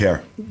that. They don't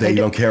care. They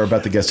don't care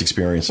about the guest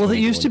experience. Well, it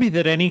used to be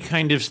that any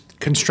kind of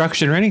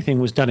construction or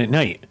anything was done at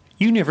night.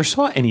 You never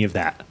saw any of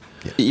that.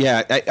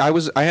 Yeah,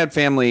 I had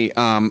family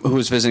who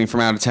was visiting from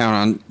out of town.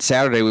 On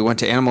Saturday, we went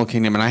to Animal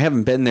Kingdom, and I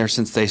haven't been there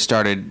since they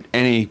started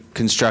any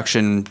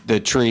construction, the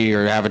tree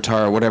or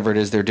Avatar or whatever it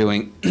is they're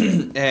doing,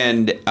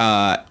 and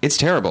it's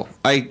terrible.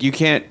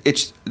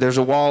 There's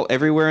a wall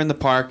everywhere in the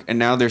park, and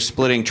now they're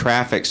splitting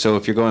traffic. So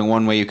if you're going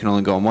one way, you can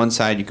only go on one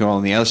side. You can go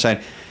on the other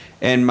side.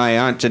 And my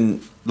aunt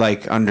didn't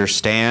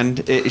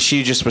understand.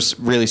 She just was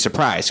really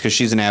surprised because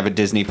she's an avid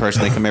Disney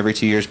person. They come every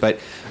 2 years, but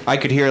I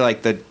could hear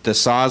the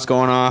saws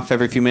going off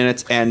every few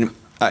minutes, and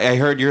I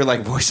heard your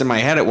voice in my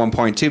head at one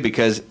point too,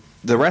 because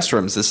the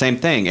restrooms, the same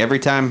thing.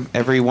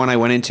 Every one I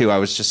went into, I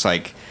was just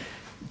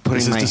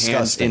putting my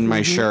hands in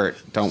my shirt.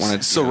 Don't want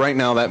to. So right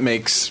now that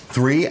makes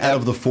 3 out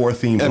of the 4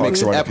 theme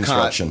parks are under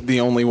construction.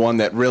 The only one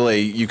that really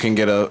you can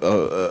get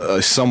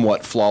a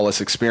somewhat flawless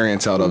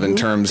experience out of in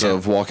terms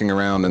of walking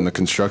around in the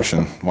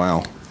construction.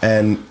 Wow.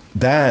 And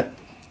that,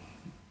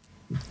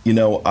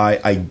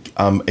 I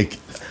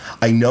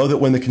know that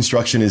when the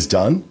construction is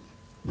done,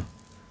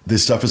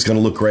 this stuff is going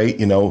to look great.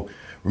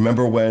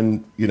 Remember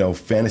when, New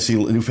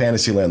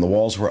Fantasyland, the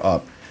walls were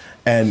up.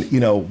 And,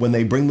 when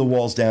they bring the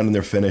walls down and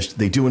they're finished,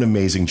 they do an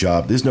amazing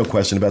job. There's no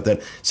question about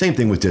that. Same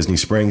thing with Disney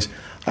Springs.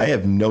 I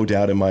have no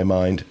doubt in my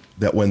mind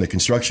that when the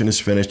construction is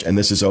finished and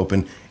this is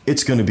open,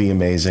 it's going to be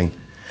amazing.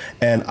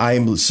 And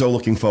I'm so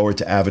looking forward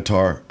to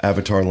Avatar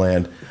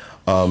Land.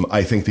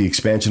 I think the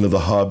expansion of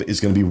the hub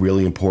is going to be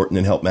really important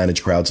and help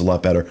manage crowds a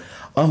lot better.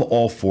 I'm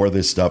all for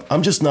this stuff.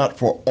 I'm just not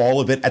for all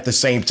of it at the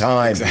same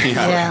time. Exactly.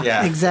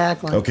 Yeah,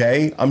 exactly.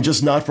 Okay? I'm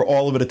just not for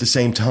all of it at the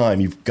same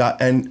time.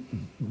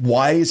 And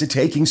why is it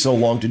taking so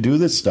long to do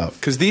this stuff?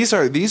 Because these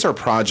are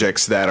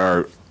projects that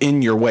are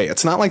in your way.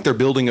 It's not like they're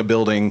building a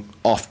building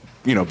off,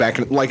 back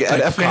in, at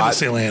Epcot.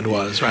 Fantasyland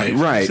was, right?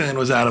 Right. Fantasyland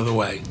was out of the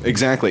way.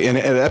 Exactly. And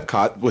at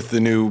Epcot, with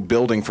the new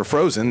building for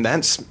Frozen,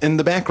 that's in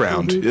the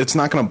background. Mm-hmm. It's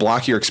not going to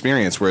block your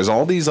experience, whereas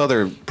all these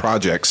other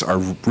projects are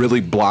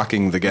really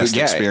blocking the guest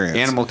experience.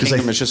 Animal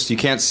Kingdom is just, you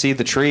can't see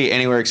the tree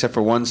anywhere except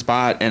for one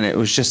spot, and it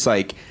was just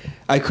I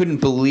couldn't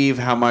believe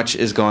how much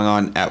is going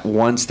on at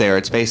once there.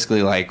 It's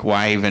basically why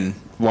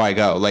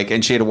go?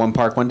 And she had a one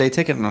park one day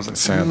ticket, and I was like,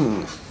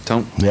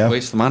 don't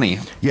waste the money.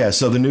 Yeah,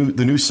 so the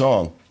new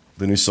song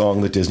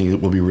that Disney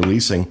will be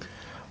releasing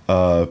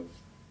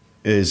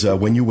is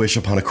 "When You Wish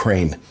Upon a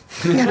Crane."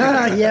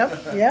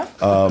 Yep.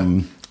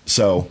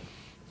 So,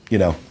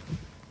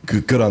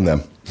 good on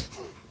them.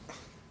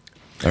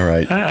 All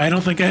right. I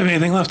don't think I have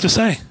anything left to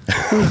say.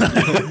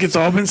 I think it's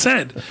all been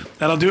said.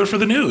 That'll do it for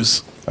the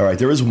news. All right.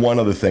 There is one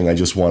other thing I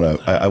just want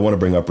to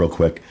bring up real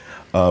quick.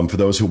 For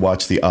those who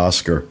watch the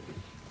Oscars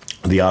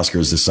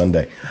this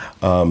Sunday,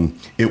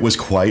 it was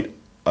quite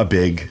a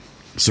big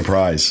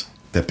surprise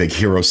that Big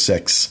Hero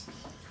 6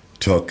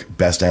 took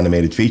Best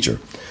Animated Feature,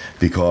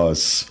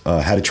 because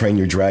How to Train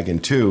Your Dragon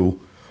 2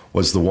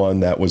 was the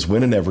one that was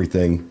winning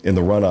everything in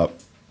the run-up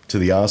to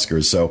the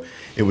Oscars. So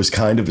it was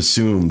kind of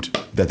assumed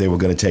that they were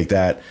going to take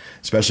that,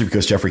 especially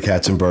because Jeffrey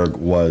Katzenberg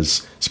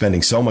was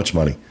spending so much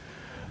money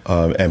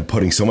and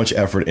putting so much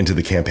effort into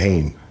the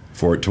campaign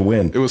for it to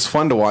win. It was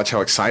fun to watch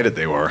how excited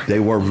they were. They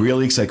were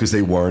really excited because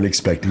they weren't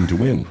expecting to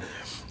win.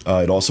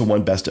 It also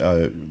won best.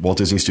 Walt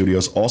Disney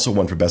Studios also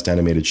won for best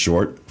animated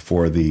short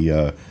for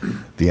the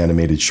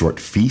animated short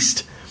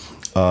Feast.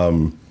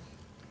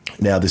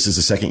 Now this is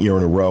the second year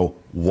in a row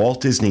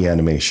Walt Disney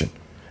Animation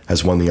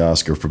has won the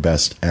Oscar for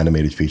best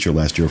animated feature.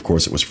 Last year, of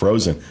course, it was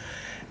Frozen,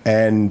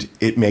 and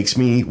it makes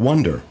me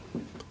wonder: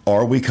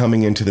 are we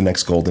coming into the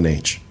next golden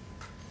age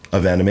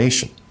of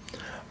animation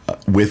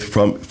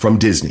from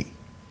Disney?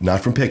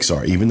 Not from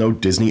Pixar, even though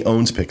Disney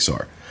owns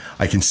Pixar.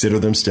 I consider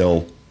them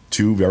still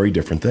two very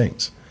different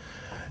things.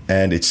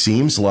 And it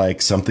seems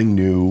like something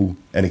new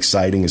and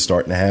exciting is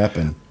starting to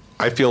happen.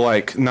 I feel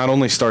like not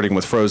only starting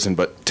with Frozen,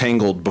 but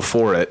Tangled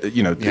before it,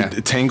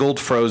 Tangled,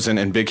 Frozen,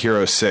 and Big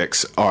Hero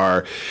 6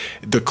 are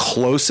the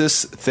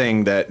closest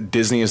thing that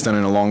Disney has done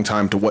in a long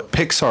time to what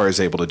Pixar is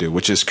able to do,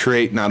 which is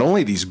create not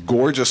only these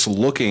gorgeous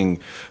looking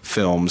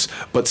films,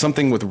 but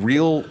something with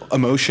real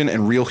emotion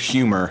and real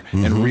humor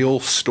and real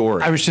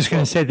story. I was just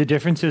going to say the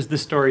difference is the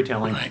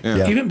storytelling. Right.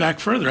 Yeah. Even back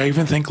further, I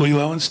even think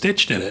Lilo and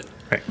Stitch did it.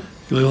 Right.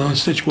 Lilo and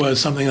Stitch was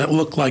something that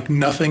looked like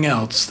nothing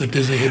else that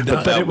Disney had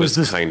done. But it was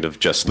kind of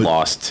just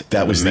lost.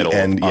 That was the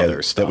end.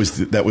 Other stuff.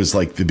 That was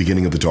like the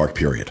beginning of the dark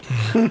period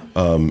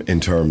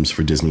in terms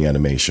for Disney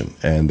animation,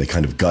 and they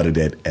kind of gutted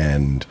it,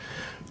 and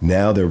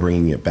now they're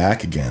bringing it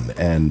back again.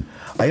 And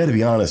I got to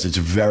be honest, it's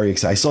very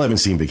exciting. I still haven't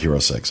seen Big Hero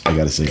 6. I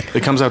got to see it.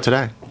 It comes out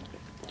today.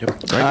 Yep.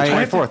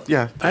 Right. 24th.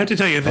 Yeah. I have to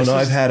tell you.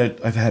 I've had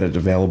it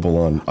available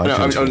on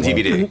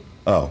DVD.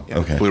 Oh,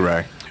 okay.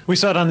 Blu-ray. We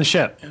saw it on the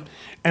ship. Yep.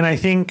 And I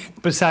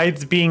think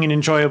besides being an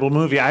enjoyable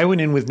movie, I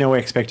went in with no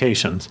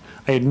expectations.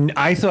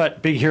 I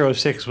thought Big Hero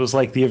 6 was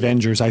like the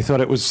Avengers. I thought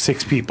it was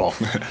 6 people.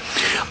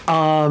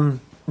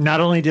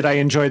 Not only did I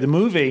enjoy the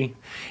movie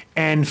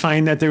and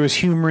find that there was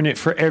humor in it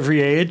for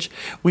every age,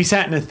 we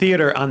sat in a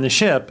theater on the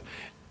ship,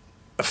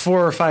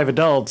 4 or 5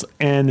 adults,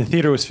 and the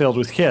theater was filled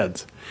with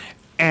kids.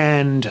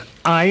 And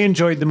I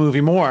enjoyed the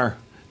movie more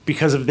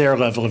because of their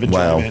level of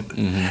enjoyment. Wow.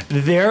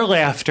 Mm-hmm. Their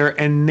laughter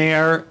and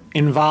their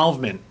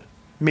involvement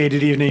made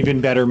it an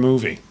even better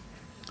movie.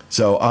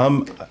 So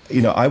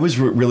I was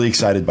really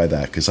excited by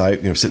that because I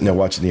sitting there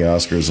watching the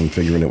Oscars and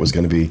figuring it was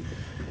going to be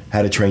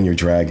How to Train Your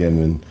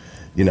Dragon, and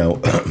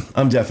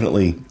I'm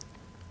definitely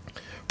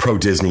pro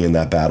Disney in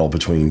that battle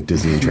between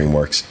Disney and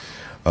DreamWorks.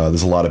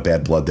 There's a lot of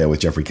bad blood there with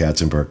Jeffrey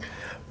Katzenberg,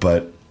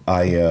 but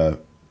I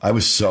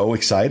was so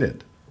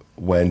excited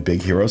when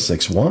Big Hero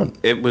 6 won.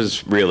 It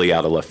was really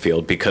out of left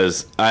field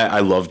because I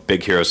loved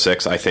Big Hero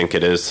 6. I think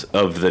it is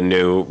of the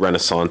new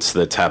renaissance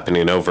that's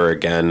happening over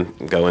again.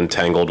 Go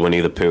Tangled,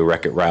 Winnie the Pooh,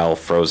 Wreck-It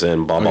Ralph,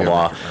 Frozen, blah, blah,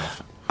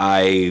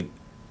 blah.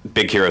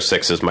 Big Hero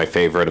 6 is my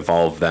favorite of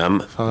all of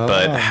them,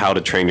 but How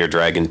to Train Your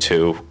Dragon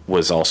 2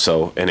 was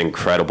also an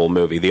incredible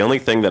movie. The only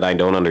thing that I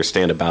don't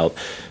understand about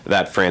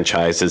that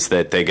franchise is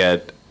that they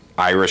get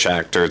Irish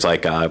actors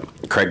like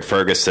Craig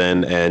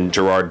Ferguson and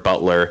Gerard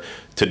Butler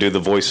to do the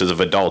voices of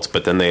adults,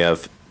 but then they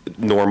have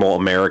normal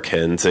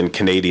Americans and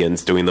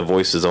Canadians doing the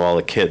voices of all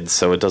the kids,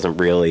 so it doesn't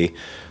really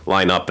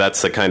line up.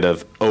 That's the kind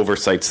of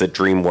oversights that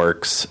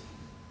DreamWorks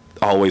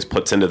always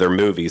puts into their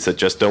movies that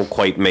just don't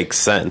quite make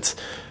sense,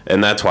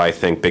 and that's why I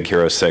think Big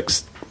Hero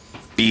 6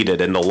 beat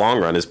it in the long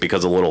run is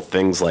because of little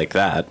things like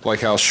that. Like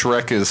how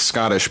Shrek is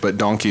Scottish, but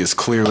Donkey is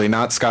clearly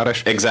not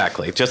Scottish.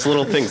 Exactly. Just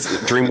little things.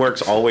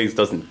 DreamWorks always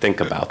doesn't think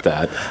about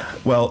that.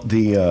 Well,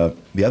 the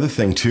other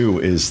thing, too,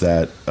 is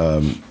that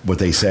what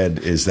they said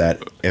is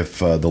that if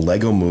the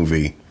Lego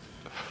movie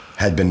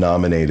had been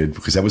nominated,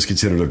 because that was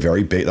considered a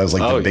very big, that was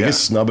like the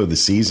biggest snub of the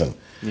season,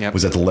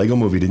 was that the Lego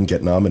movie didn't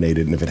get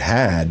nominated, and if it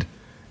had,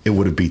 it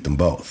would have beat them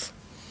both.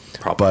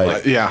 Probably.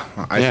 But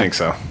I think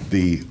so.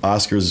 The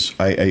Oscars,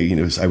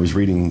 I was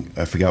reading,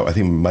 I forgot, I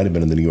think it might have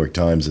been in the New York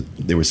Times,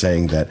 that they were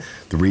saying that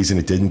the reason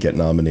it didn't get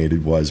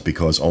nominated was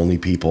because only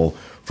people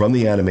from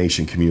the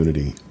animation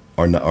community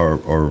are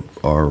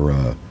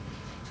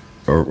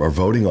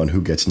voting on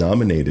who gets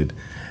nominated,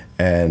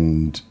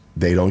 and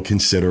they don't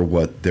consider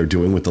what they're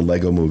doing with the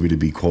Lego movie to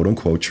be quote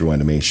unquote true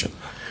animation.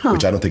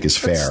 Which I don't think is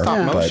fair. It's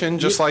stop motion,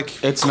 just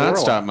like it's Coral. not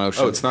stop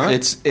motion. Oh, it's not.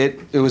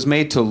 It was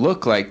made to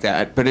look like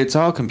that, but it's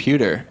all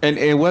computer, and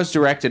it was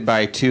directed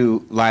by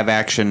 2 live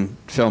action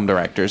film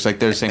directors. Like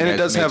they're saying, and it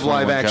does have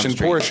live action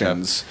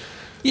portions.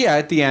 Yeah,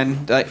 at the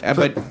end.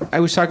 But I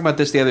was talking about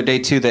this the other day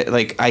too. That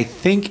I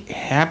think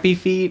Happy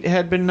Feet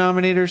had been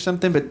nominated or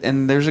something,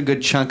 and there's a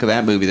good chunk of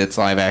that movie that's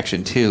live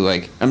action too.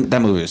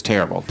 That movie was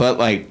terrible, but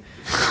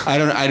I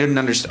don't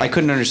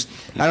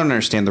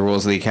understand the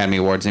rules of the Academy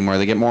Awards anymore.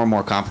 They get more and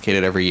more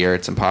complicated every year.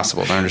 It's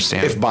impossible to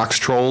understand. If Box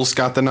Trolls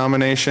got the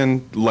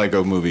nomination,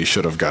 Lego Movie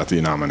should have got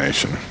the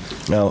nomination.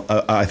 Now,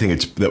 I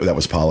think that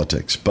was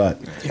politics,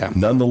 but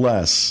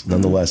nonetheless,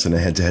 in a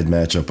head-to-head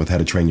matchup with How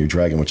to Train Your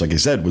Dragon, which, like I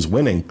said, was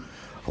winning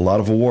a lot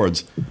of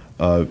awards,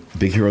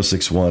 Big Hero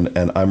 6 won,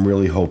 and I'm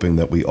really hoping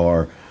that we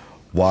are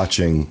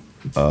watching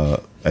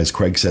as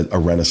Craig said, a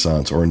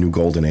renaissance or a new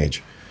golden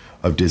age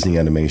of Disney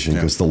animation,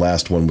 because the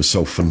last one was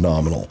so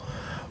phenomenal.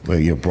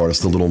 Where, brought us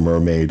The Little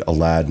Mermaid,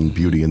 Aladdin,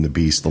 Beauty and the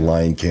Beast, The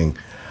Lion King.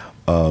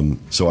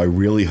 So I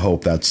really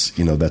hope that's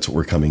what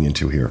we're coming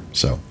into here.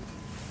 So,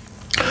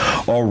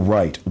 all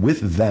right.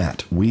 With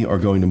that, we are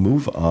going to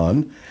move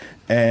on,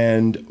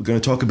 and we're going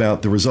to talk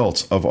about the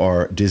results of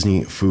our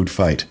Disney Food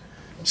Fight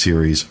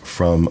series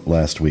from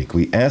last week.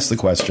 We asked the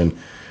question,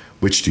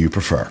 which do you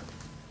prefer?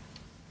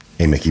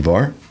 A Mickey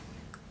bar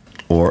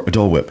or a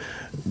Dole Whip?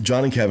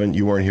 John and Kevin,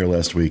 you weren't here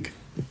last week.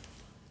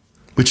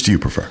 Which do you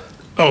prefer?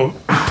 Oh,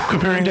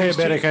 comparing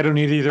Diabetic, I don't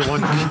need either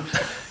one.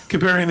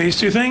 Comparing these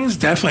two things,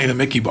 definitely the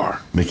Mickey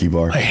bar. Mickey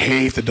bar. I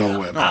hate the Dole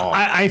Whip.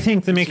 I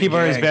think the Mickey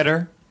bar is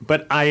better,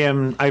 but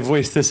I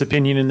voiced this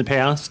opinion in the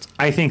past.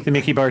 I think the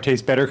Mickey bar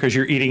tastes better because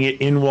you're eating it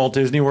in Walt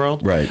Disney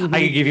World. Right.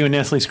 I could give you a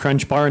Nestle's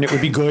Crunch bar and it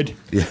would be good.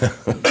 Yeah.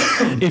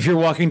 If you're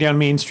walking down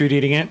Main Street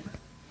eating it.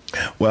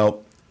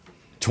 Well,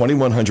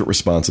 2,100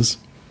 responses.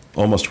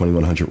 Almost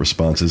 2,100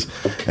 responses,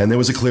 and there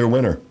was a clear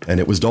winner,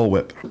 and it was Dole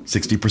Whip,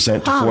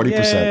 60% to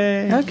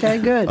 40%. Okay,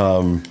 good.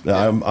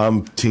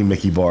 I'm Team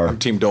Mickey Bar. I'm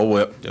Team Dole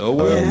Whip. Dole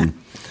Whip.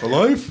 For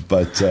life.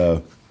 But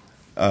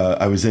I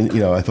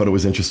thought it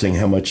was interesting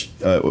how much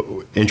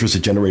interest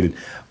it generated.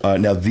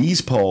 Now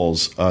these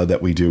polls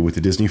that we do with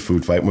the Disney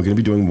Food Fight, and we're going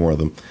to be doing more of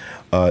them.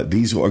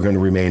 These are going to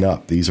remain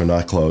up. These are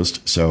not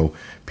closed, so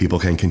people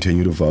can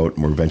continue to vote.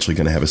 And we're eventually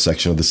going to have a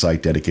section of the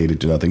site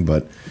dedicated to nothing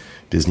but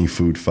Disney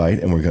Food Fight,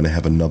 and we're going to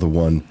have another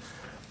one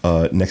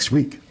next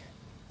week.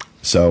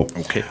 So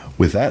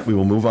with that, we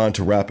will move on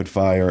to Rapid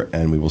Fire,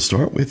 and we will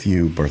start with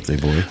you, birthday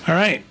boy. All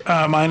right.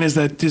 Mine is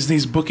that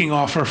Disney's booking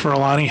offer for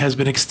Alani has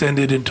been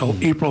extended until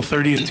April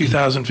 30th,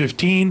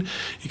 2015.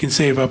 You can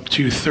save up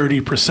to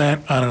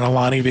 30% on an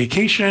Alani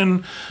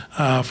vacation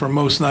for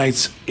most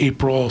nights,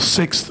 April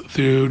 6th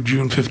through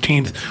June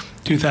 15th.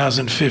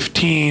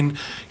 2015.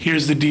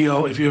 Here's the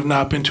deal. If you have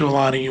not been to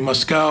Alani, you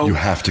must go. You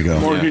have to go.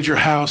 Mortgage your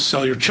house,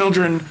 sell your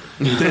children.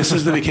 This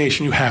is the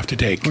vacation you have to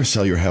take. Or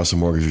sell your house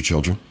and mortgage your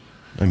children.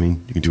 I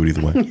mean, you can do it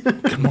either way. You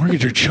can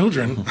mortgage your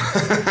children.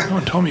 No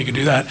one told me you could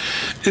do that.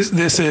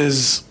 This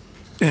is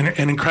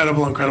an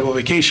incredible, incredible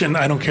vacation.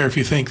 I don't care if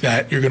you think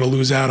that you're going to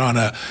lose out on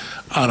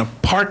a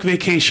park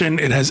vacation.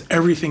 It has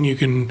everything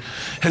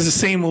has the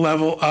same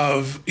level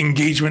of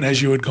engagement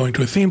as you would going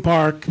to a theme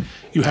park.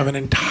 You have an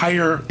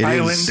entire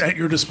island at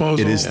your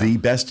disposal. It is the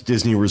best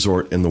Disney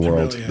resort in the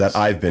world that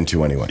I've been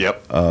to anyway.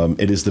 Yep.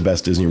 It is the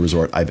best Disney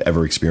resort I've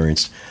ever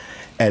experienced,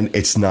 and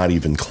it's not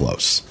even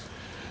close.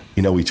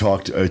 We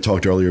talked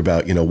earlier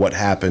about, what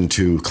happened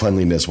to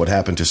cleanliness, what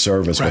happened to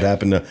service, what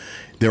happened to...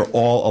 They're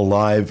all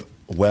alive,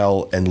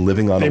 well, and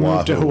living on Oahu.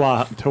 They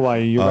moved to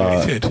Hawaii, you're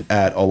right.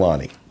 At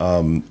Alani.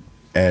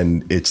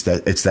 And it's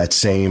that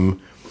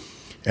same...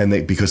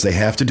 And because they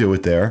have to do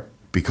it there,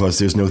 because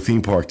there's no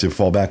theme park to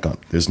fall back on.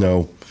 There's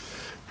no...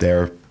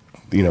 the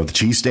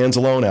cheese stands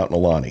alone out in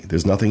Alani.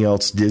 There's nothing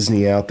else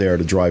Disney out there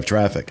to drive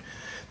traffic.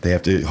 They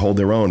have to hold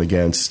their own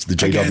against the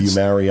JW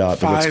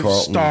Marriott, the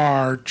Ritz-Carlton.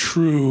 5-star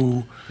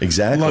true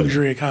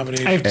luxury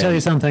accommodation. I have to tell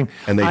you something.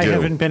 And I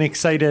haven't been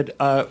excited.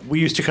 We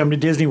used to come to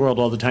Disney World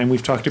all the time.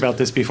 We've talked about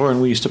this before,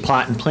 and we used to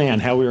plot and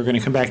plan how we were going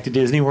to come back to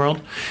Disney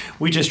World.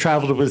 We just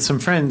traveled with some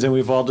friends, and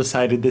we've all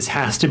decided this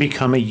has to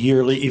become a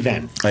yearly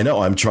event. I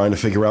know. I'm trying to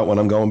figure out when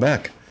I'm going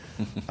back.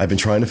 I've been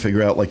trying to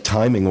figure out,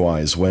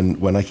 timing-wise,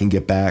 when I can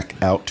get back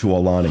out to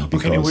Alani.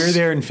 Because we were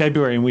there in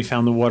February, and we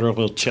found the water a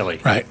little chilly.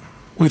 Right.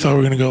 We thought we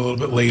were going to go a little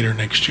bit later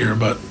next year,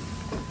 but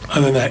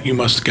other than that, you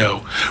must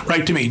go.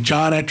 Write to me,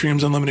 John at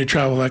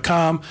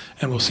dreamsunlimitedtravel.com,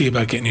 and we'll see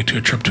about getting you to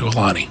a trip to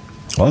Alani.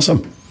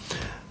 Awesome.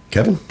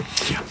 Kevin?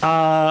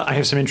 I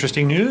have some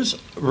interesting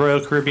news. Royal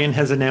Caribbean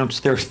has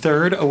announced their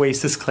third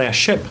Oasis-class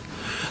ship,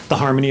 the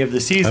Harmony of the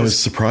Seas. I was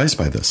surprised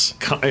by this.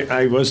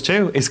 I was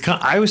too.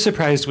 I was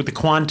surprised with the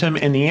Quantum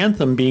and the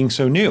Anthem being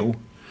so new,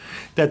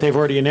 that they've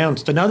already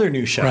announced another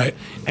new ship. Right.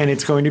 And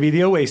it's going to be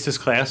the Oasis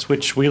class,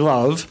 which we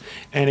love,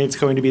 and it's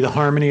going to be the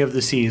Harmony of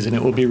the Seas, and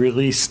it will be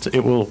released,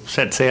 it will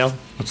set sail,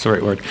 what's the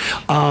right word,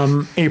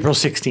 April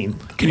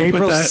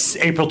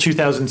 16th. April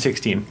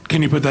 2016.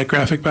 Can you put that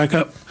graphic back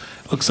up?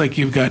 Looks like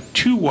you've got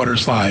 2 water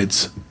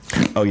slides.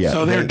 Oh, yeah.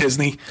 So they're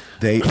Disney.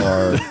 They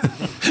are...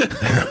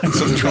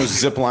 So there's no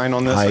zip line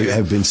on this? I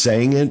have been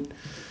saying it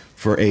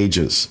for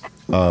ages.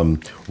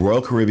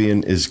 Royal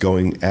Caribbean is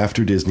going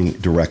after Disney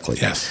directly.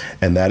 Yes.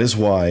 And that is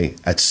why,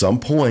 at some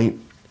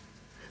point,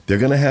 they're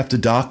going to have to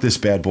dock this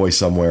bad boy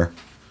somewhere.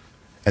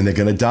 And they're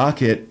going to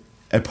dock it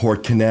at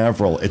Port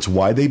Canaveral. It's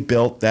why they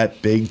built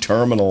that big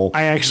terminal.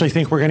 I actually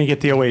think we're going to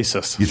get the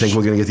Oasis. You think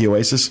we're going to get the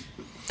Oasis?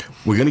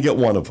 We're going to get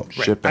one of them.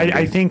 Right.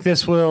 I think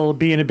this will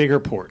be in a bigger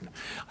port.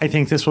 I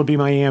think this will be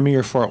Miami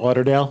or Fort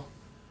Lauderdale,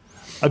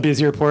 a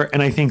busier port.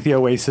 And I think the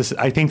Oasis,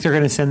 I think they're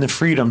going to send the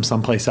Freedom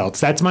someplace else.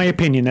 That's my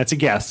opinion. That's a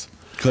guess.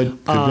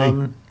 Could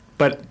be.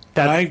 But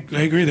I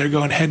agree. They're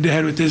going head to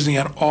head with Disney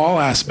on all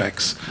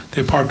aspects.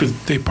 They partnered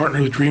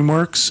with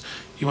DreamWorks.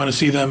 You want to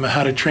see them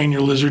How to Train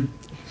Your Lizard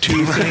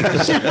 2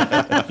 things? You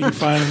can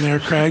find them there,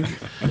 Craig.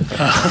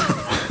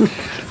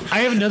 I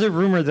have another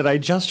rumor that I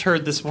just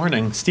heard this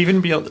morning.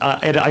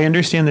 I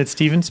understand that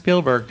Steven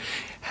Spielberg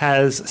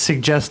has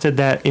suggested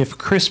that if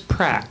Chris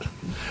Pratt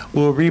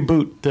will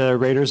reboot the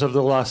Raiders of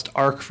the Lost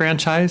Ark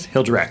franchise,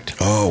 he'll direct.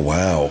 Oh,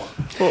 wow.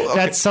 Well, okay.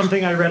 That's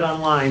something I read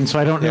online, so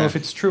I don't know if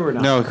it's true or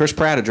not. No, Chris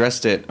Pratt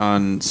addressed it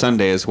on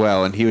Sunday as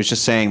well, and he was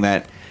just saying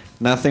that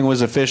nothing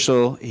was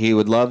official. He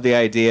would love the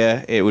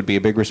idea. It would be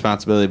a big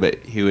responsibility,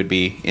 but he would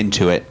be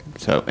into it.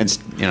 So, it's,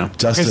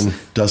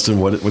 Dustin,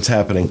 what's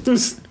happening?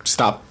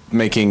 Stop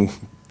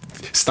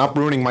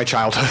ruining my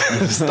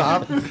childhood.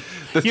 Stop.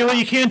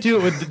 You can't do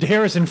it with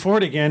Harrison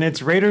Ford again.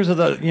 It's Raiders of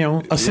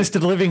the,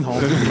 assisted living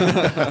home.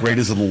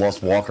 Raiders of the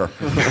Lost Walker.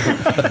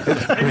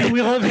 I mean,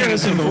 we love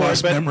Harrison Ford,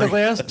 but the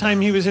last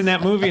time he was in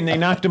that movie and they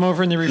knocked him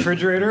over in the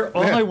refrigerator,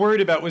 all I worried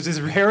about was, is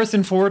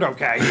Harrison Ford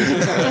okay?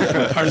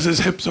 Are his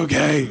hips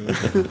okay?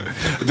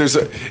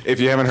 If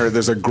you haven't heard,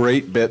 there's a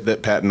great bit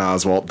that Patton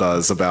Oswalt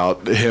does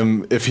about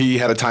him, if he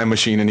had a time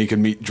machine and he could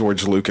meet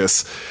George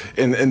Lucas,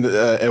 and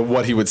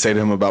what he would say to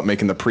him about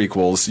making the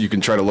prequels. You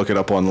can try to look it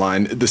up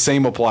online. The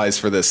same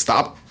applies for this.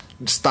 Stop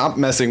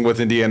messing with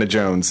Indiana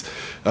Jones.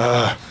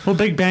 Well,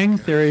 Big Bang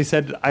Theory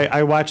said,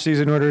 I watch these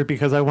in order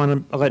because I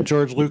want to let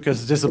George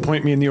Lucas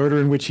disappoint me in the order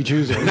in which he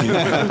chooses. All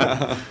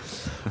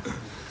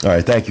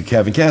right, thank you,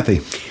 Kevin.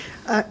 Kathy?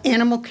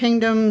 Animal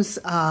Kingdom's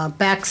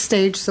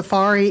Backstage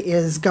Safari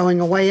is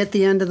going away at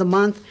the end of the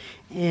month.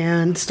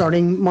 And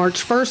starting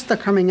March 1st, they're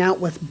coming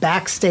out with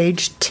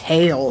Backstage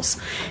Tales.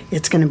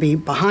 It's going to be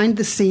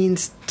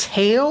behind-the-scenes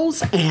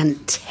tales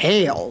and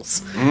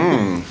tales.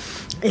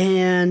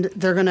 And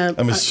they're going to...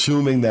 I'm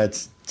assuming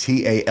that's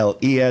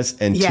Tales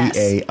and yes.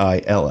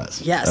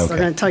 Tails. Yes, okay. They're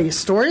going to tell you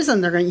stories,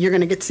 and you're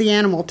going to get to see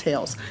animal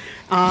tales.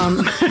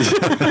 The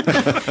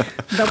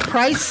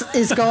price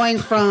is going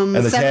from...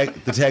 And the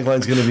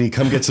tagline's going to be,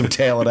 come get some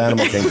tail at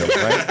Animal Kingdom,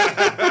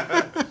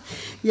 right?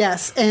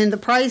 Yes, and the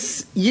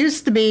price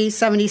used to be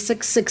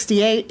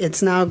 $76.68.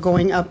 It's now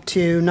going up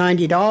to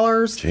 $90.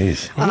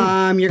 Jeez.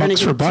 You're going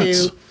to get to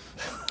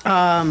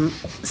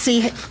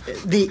see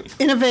the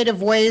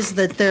innovative ways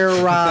that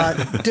they're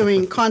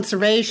doing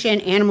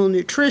conservation, animal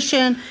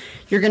nutrition.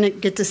 You're going to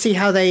get to see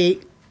how they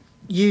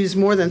use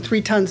more than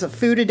 3 tons of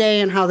food a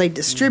day and how they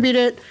distribute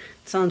it.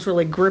 Sounds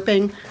really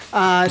gripping.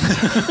 Wow.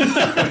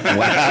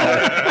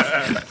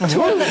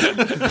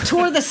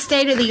 Tour the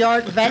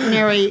state-of-the-art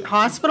veterinary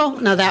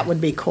hospital. Now that would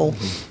be cool.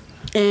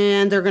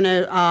 And they're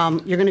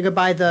you're gonna go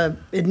by the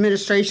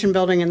administration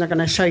building, and they're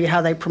gonna show you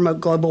how they promote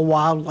global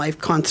wildlife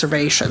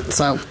conservation.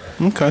 So.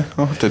 Okay,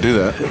 I'll have to do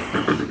that.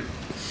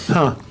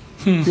 Huh.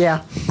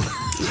 Yeah.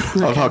 I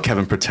love how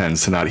Kevin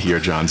pretends to not hear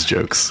John's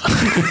jokes.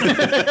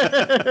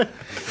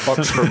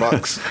 Bucks for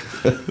bucks.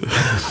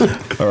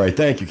 All right,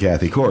 thank you,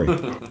 Kathy. Corey?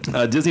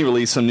 Disney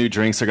released some new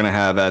drinks they're going to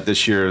have at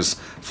this year's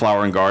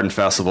Flower and Garden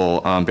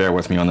Festival. Bear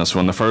with me on this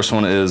one. The first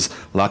one is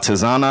La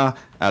Tisana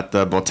at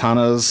the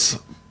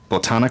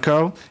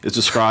Botanico. Is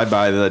described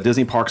by the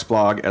Disney Parks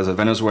blog as a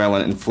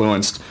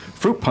Venezuelan-influenced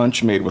fruit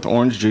punch made with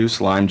orange juice,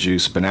 lime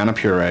juice, banana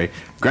puree,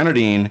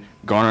 grenadine,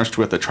 garnished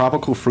with a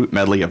tropical fruit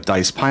medley of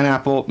diced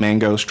pineapple,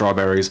 mango,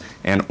 strawberries,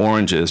 and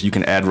oranges. You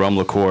can add rum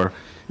liqueur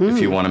if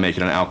you want to make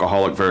it an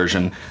alcoholic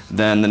version.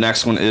 Then the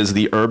next one is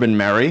the Urban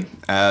Mary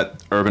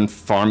at Urban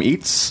Farm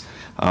Eats.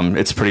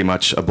 It's pretty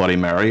much a Bloody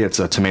Mary. It's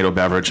a tomato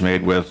beverage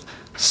made with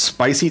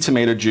spicy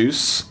tomato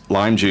juice,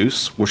 lime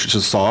juice,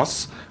 Worcestershire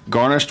sauce,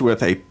 garnished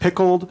with a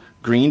pickled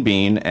green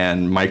bean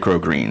and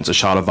microgreens. A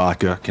shot of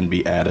vodka can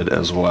be added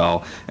as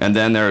well. And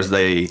then there's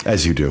the...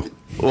 As you do.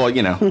 Well,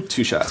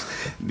 2 shots.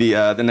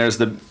 Then there's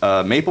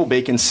the Maple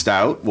Bacon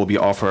Stout will be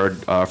offered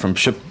from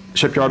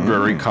Shipyard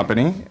Brewery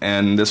Company,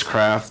 and this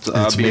craft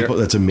beer.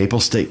 That's a maple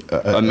steak.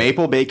 A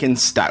Maple Bacon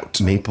Stout.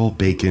 Maple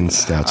Bacon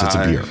Stout. So it's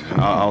a beer.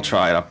 I'll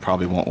try it. I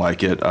probably won't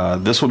like it.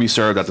 This will be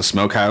served at the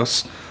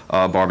Smokehouse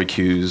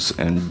Barbecue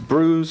and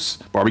Brews.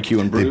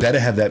 They better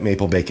have that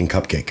maple bacon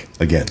cupcake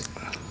again.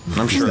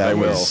 I'm sure they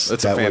will. It's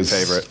a fan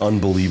favorite.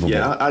 Unbelievable.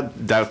 Yeah, I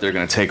doubt they're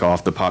going to take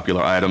off the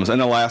popular items.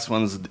 And the last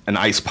one's an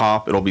ice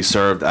pop. It'll be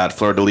served at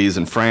Fleur de Lis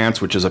in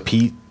France, which is a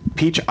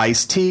peach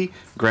iced tea,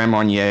 Grand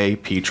Marnier,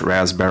 peach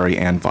raspberry,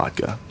 and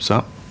vodka.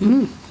 So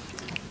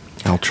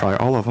I'll try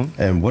all of them.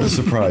 And what a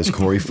surprise,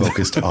 Corey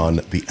focused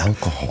on the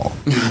alcohol.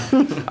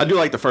 I do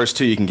like the first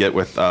 2 you can get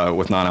with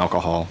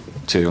non-alcohol,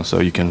 too. So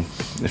you can,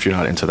 if you're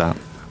not into that.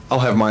 I'll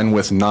have mine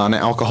with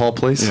non-alcohol,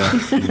 please.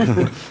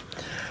 Yeah.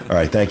 All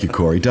right, thank you,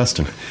 Corey.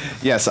 Dustin.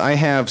 Yes, I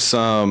have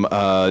some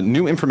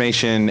new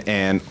information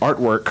and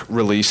artwork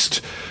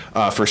released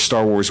for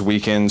Star Wars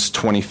Weekends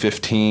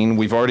 2015.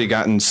 We've already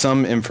gotten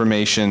some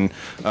information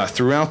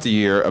throughout the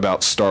year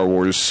about Star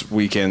Wars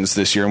Weekends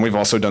this year, and we've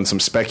also done some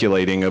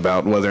speculating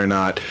about whether or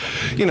not,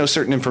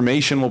 certain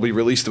information will be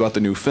released about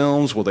the new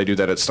films. Will they do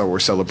that at Star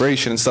Wars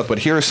Celebration and stuff? But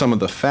here are some of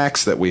the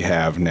facts that we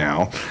have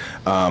now.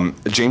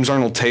 James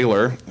Arnold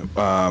Taylor,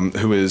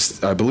 who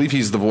is, I believe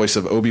he's the voice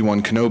of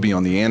Obi-Wan Kenobi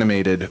on the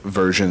animated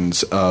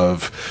versions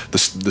of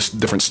the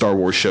different Star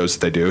Wars shows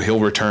that they do. He'll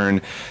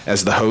return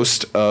as the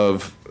host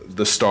of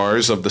the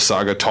Stars of the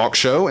Saga talk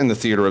show in the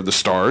Theater of the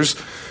Stars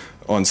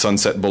on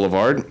Sunset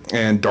Boulevard.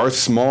 And Darth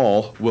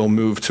Small will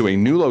move to a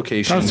new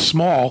location. Darth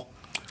Small.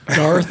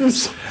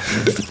 Darth's.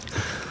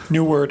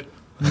 New word.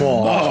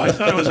 Mall. Oh, I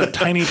thought it was a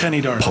tiny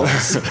Darth.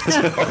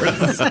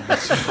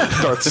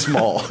 Darth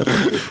Small.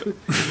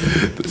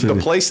 The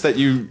place that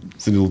you...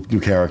 It's a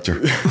new character,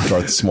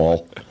 Darth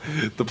Small.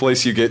 The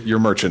place you get your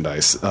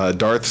merchandise.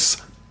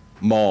 Darth's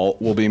Mall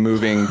will be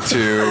moving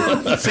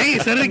to... See,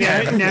 said it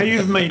again. Now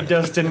you've made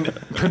Dustin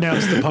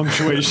pronounce the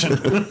punctuation.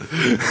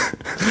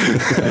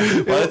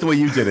 Well, that's the way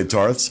you did it,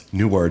 Darth's.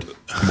 New word,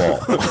 mall.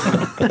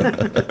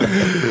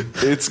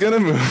 It's going to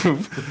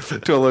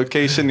move to a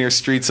location near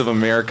Streets of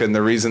America, and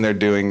the reason they're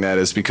doing that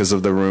is because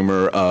of the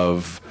rumor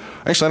of...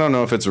 Actually, I don't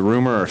know if it's a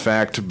rumor or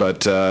fact,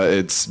 but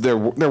they're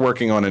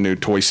working on a new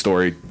Toy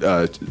Story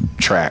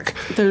track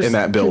in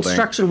that building. There's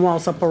construction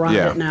walls up around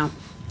it now.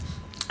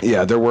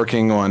 Yeah, they're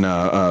working on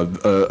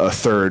a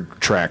third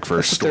track for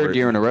It's the story. third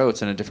year in a row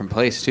it's in a different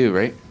place too,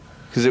 right?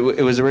 Because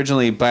it was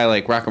originally by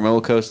like Rock and Roller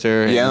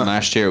Coaster, and then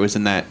last year it was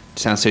in that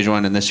Soundstage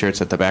one, and this year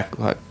it's at the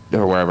Backlot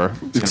or wherever.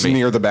 It's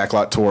near the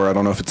Backlot Tour. I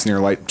don't know if it's near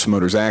Lights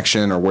Motors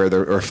Action or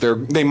if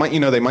they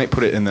might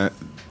put it in the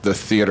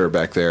theater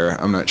back there.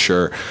 I'm not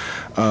sure.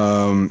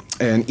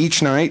 And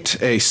each night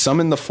a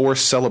Summon the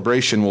Force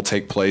celebration will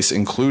take place,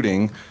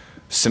 including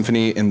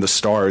Symphony in the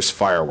Stars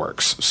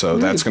fireworks. So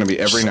that's going to be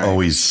every night.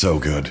 Always so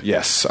good.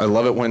 Yes, I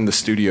love it when the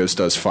studios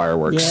does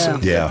fireworks.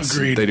 Yeah.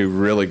 Agreed. They do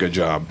really good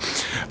job.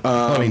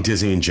 I mean,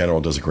 Disney in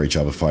general does a great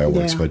job of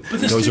fireworks, but the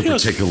those are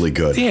studios- particularly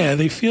good. Yeah,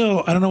 they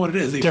feel, I don't know what it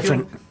is. They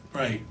Different. Feel,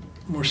 right.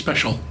 More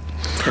special.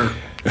 Or,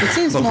 It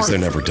seems Well, 'cause more. they're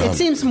never done. It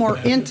seems more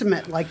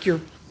intimate, like you're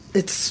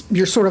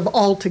sort of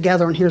all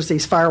together, and here's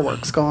these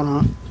fireworks going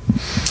on.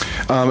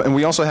 And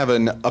we also have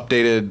an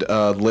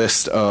updated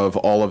list of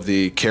all of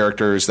the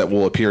characters that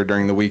will appear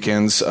during the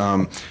weekends.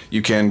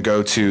 You can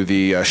go to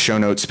the show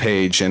notes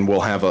page, and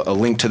we'll have a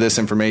link to this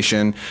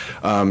information,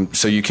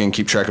 so you can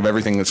keep track of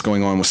everything that's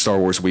going on with Star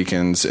Wars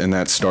Weekends, and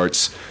that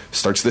starts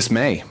this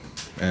May.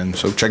 And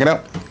so check it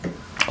out.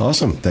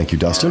 Awesome. Thank you,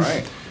 Dustin. All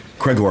right.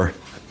 Gregor.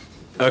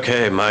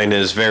 Okay, mine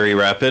is very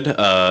rapid.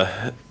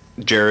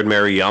 Jared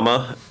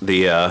Mariyama,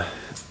 the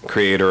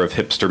creator of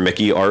Hipster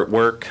Mickey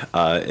artwork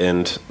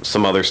and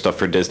some other stuff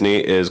for Disney,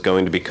 is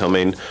going to be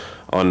coming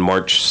on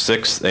March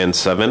 6th and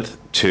 7th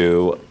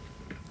to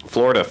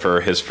Florida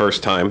for his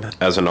first time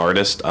as an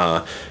artist.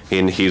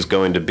 And he's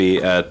going to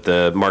be at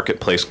the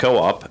Marketplace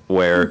Co-op,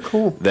 where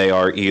they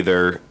are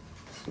either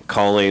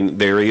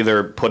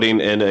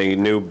putting in a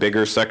new,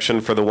 bigger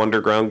section for the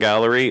Wonderground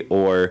Gallery,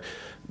 or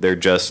they're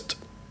just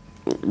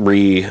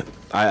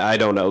I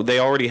don't know. They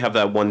already have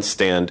that one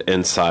stand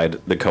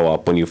inside the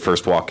co-op when you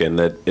first walk in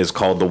that is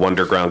called the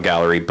Wonderground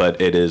Gallery,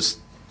 but it is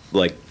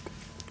like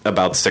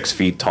about 6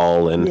 feet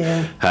tall and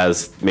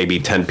has maybe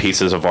 10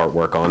 pieces of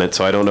artwork on it.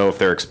 So I don't know if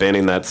they're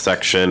expanding that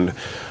section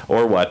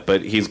or what,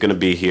 but he's going to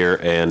be here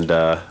and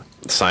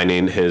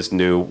signing his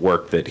new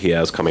work that he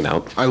has coming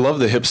out. I love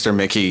the Hipster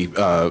Mickey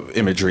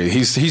imagery.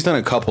 He's done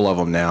a couple of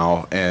them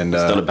now, and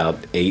he's done about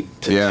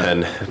 8 to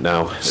 10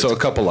 now. So a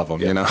couple of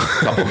them, you know, a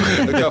couple.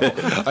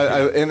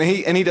 And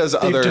he does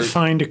They've other.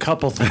 defined a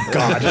couple. Thank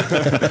God.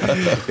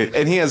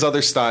 And he has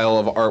other style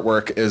of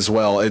artwork as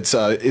well. It's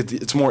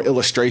more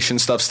illustration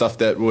stuff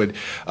that would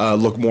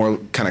look more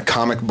kind of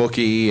comic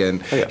booky,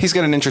 and he's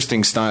got an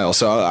interesting style.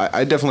 So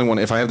I definitely want,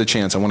 if I have the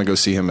chance, I want to go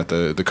see him at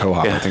the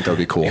co-op. I think that would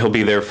be cool. He'll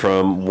be there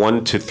from 1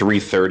 to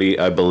 3:30,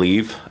 I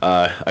believe.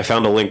 I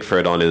found a link for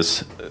it on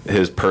his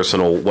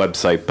personal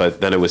website,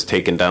 but then it was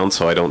taken down,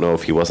 so I don't know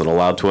if he wasn't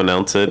allowed to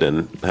announce it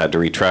and had to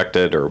retract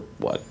it or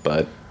what.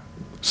 But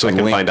so I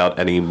can find out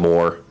any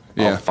more.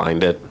 I'll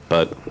find it,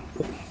 but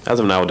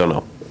as of now, I don't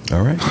know.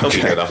 All right. He'll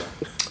be there, though.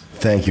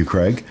 Thank you,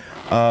 Craig.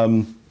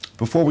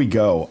 Before we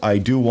go, I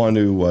do want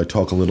to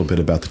talk a little bit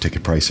about the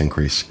ticket price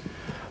increase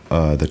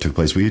that took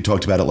place. We had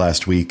talked about it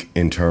last week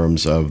in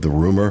terms of the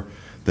rumor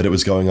that it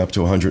was going up to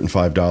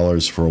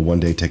 $105 for a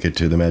one-day ticket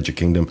to the Magic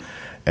Kingdom,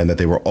 and that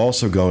they were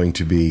also going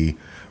to be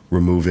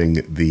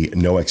removing the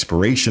no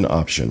expiration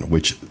option,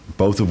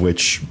 both of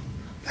which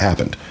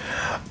happened.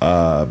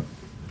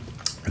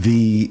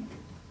 The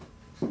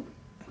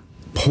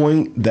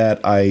point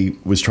that I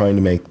was trying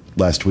to make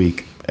last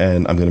week,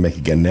 and I'm going to make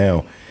again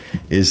now,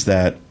 is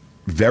that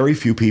very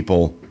few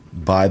people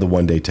buy the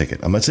one-day ticket.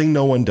 I'm not saying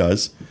no one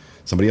does.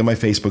 Somebody on my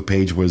Facebook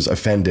page was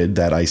offended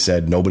that I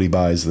said nobody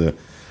buys the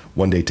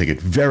one-day ticket.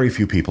 Very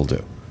few people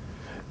do.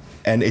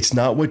 And it's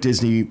not what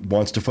Disney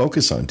wants to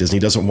focus on. Disney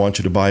doesn't want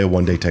you to buy a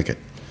one-day ticket.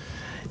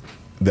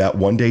 That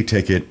one-day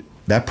ticket,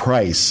 that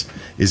price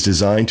is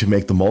designed to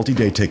make the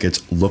multi-day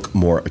tickets look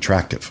more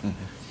attractive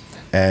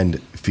and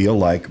feel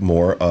like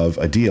more of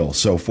a deal.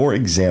 So, for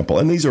example,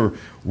 and these are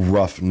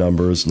rough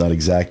numbers, not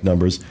exact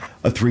numbers,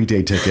 a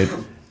 3-day ticket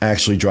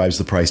actually drives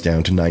the price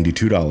down to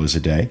 $92 a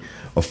day.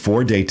 A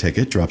 4-day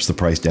ticket drops the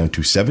price down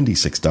to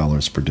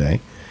 $76 per day.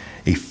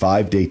 A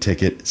 5-day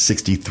ticket,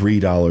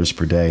 $63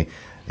 per day.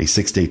 A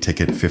 6-day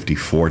ticket,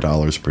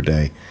 $54 per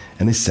day.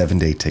 And a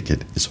 7-day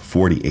ticket is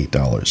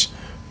 $48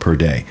 per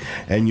day.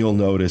 And you'll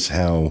notice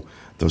how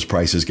those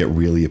prices get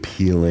really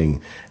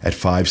appealing at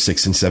 5,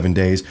 6, and 7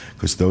 days,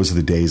 because those are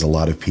the days a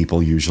lot of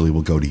people usually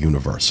will go to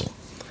Universal.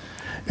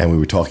 And we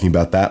were talking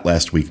about that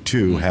last week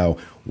too, how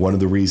one of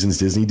the reasons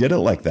Disney did it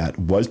like that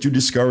was to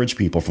discourage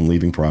people from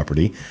leaving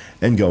property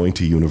and going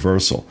to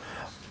Universal.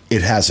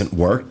 It hasn't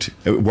worked.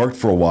 It worked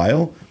for a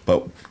while,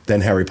 but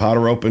then Harry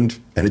Potter opened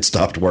and it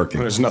stopped working.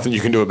 There's nothing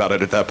you can do about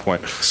it at that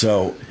point.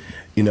 So,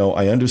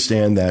 I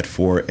understand that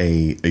for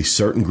a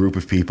certain group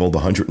of people, the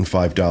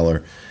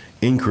 $105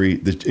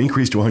 increase, the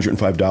increase to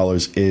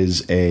 $105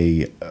 is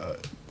a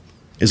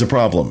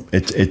problem.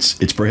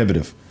 It's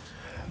prohibitive.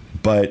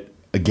 But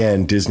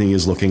again, Disney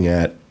is looking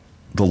at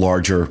the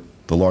larger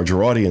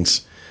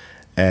audience,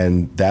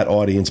 and that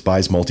audience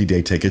buys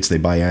multi-day tickets. They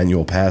buy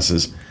annual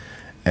passes,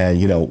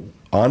 and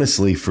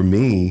honestly, for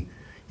me,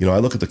 I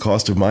look at the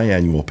cost of my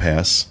annual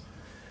pass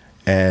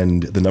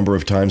and the number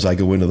of times I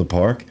go into the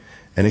park,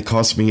 and it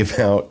costs me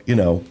about,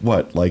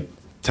 like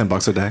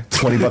 $10 a day,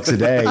 $20 a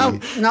day. Oh,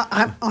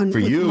 no, for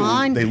you,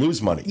 mine, they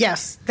lose money.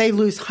 Yes, they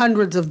lose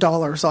hundreds of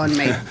dollars on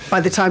me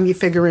by the time you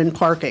figure in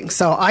parking.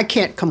 So I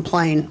can't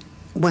complain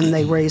when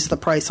they raise the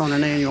price on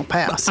an annual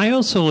pass. I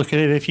also look at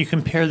it, if you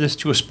compare this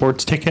to a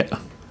sports ticket,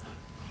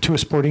 to a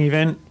sporting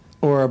event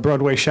or a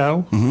Broadway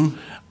show,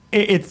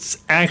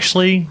 it's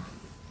actually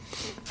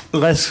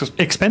less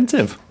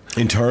expensive.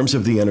 In terms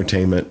of the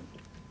entertainment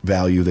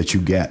value that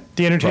you get.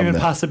 The entertainment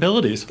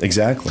possibilities.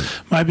 Exactly.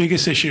 My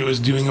biggest issue is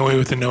doing away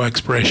with the no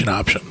expiration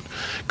option.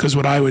 Because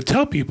what I would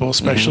tell people,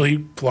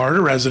 especially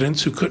Florida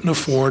residents who couldn't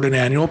afford an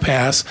annual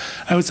pass,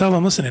 I would tell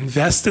them, listen,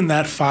 invest in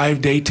that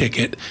 5-day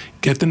ticket,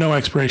 get the no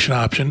expiration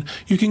option.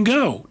 You can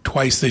go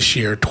twice this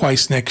year,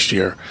 twice next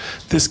year.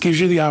 This gives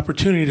you the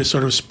opportunity to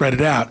sort of spread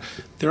it out.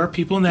 There are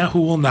people now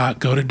who will not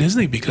go to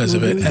Disney because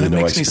of it, and it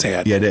makes me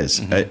sad. Yeah, it is.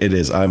 It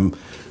is. I'm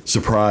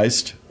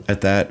surprised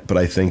at that, but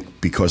I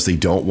think because they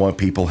don't want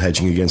people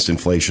hedging against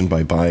inflation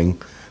by buying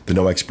the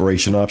no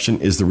expiration option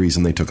is the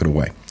reason they took it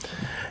away.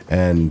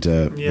 And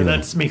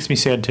that makes me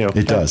sad too.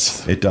 It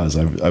does.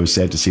 I was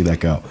sad to see that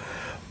go,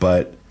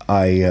 but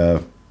I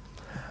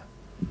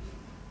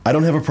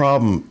don't have a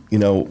problem,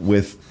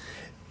 with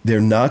they're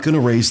not going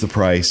to raise the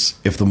price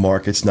if the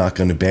market's not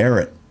going to bear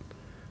it,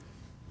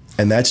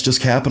 and that's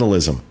just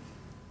capitalism.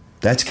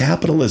 That's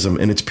capitalism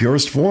in its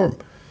purest form.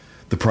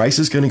 The price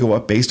is going to go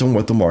up based on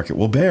what the market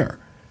will bear.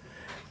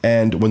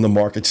 And when the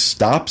market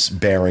stops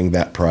bearing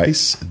that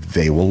price,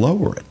 they will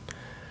lower it.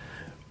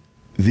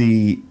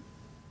 The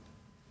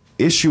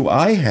issue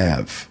I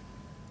have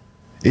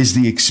is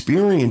the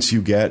experience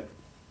you get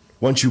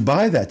once you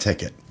buy that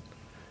ticket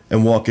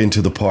and walk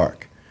into the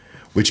park,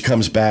 which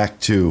comes back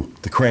to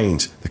the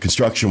cranes, the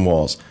construction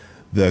walls,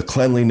 the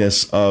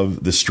cleanliness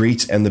of the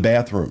streets and the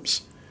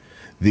bathrooms,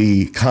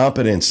 the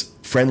competence,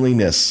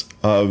 friendliness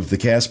of the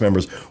cast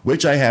members,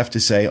 which I have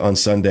to say on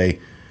Sunday,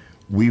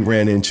 we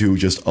ran into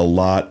just a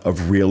lot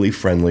of really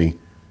friendly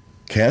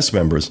cast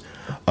members.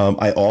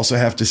 I also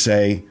have to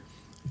say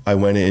I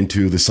went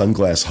into the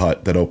Sunglass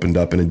Hut that opened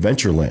up in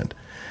Adventureland.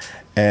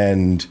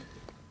 And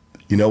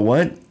you know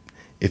what?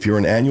 If you're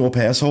an annual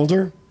pass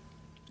holder,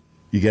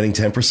 you're getting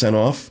 10%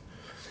 off.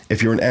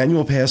 If you're an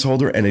annual pass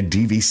holder and a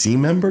DVC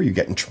member, you're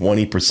getting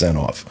 20%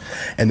 off.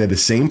 And they're the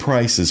same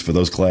prices for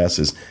those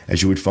glasses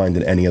as you would find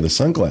in any other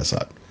Sunglass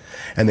Hut.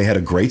 And they had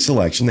a great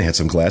selection. They had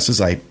some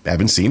glasses I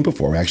haven't seen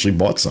before. I actually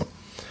bought some.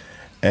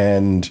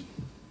 And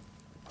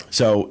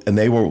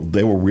they were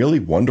really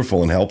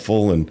wonderful and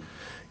helpful, and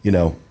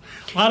a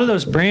lot of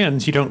those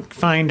brands you don't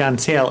find on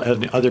sale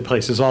at other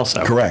places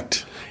also.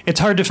 Correct.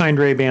 It's hard to find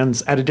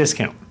Ray-Bans at a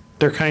discount.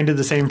 They're kind of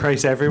the same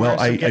price everywhere. Well,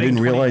 I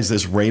didn't realize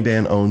this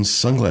Ray-Ban owns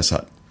Sunglass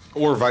Hut.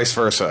 Or vice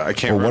versa. I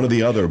can't or remember. one or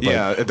the other. But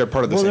yeah, they're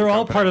part of the same they're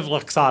all company. part of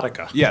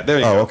Luxottica. Yeah, there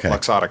you go. Okay.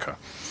 Luxottica.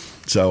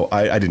 So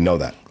I didn't know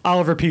that.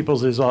 Oliver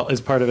Peoples is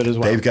part of it as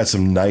well. They've got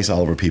some nice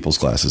Oliver Peoples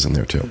glasses in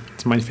there, too.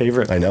 It's my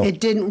favorite. I know. It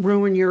didn't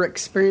ruin your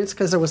experience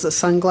because there was a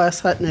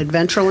Sunglass Hut in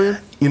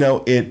Adventureland?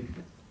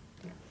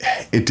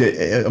 It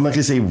did. I'm not going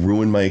to say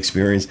ruin my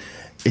experience.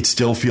 It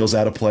still feels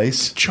out of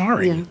place.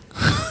 Jarring.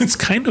 Yeah. It's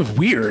kind of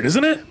weird,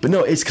 isn't it? But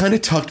no, it's kind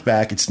of tucked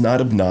back. It's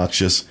not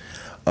obnoxious.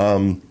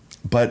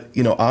 But,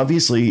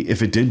 obviously,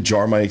 if it did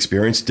jar my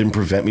experience, it didn't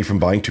prevent me from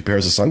buying 2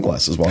 pairs of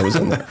sunglasses while I was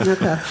in there.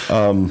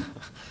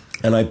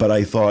 Okay. But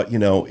I thought,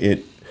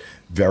 it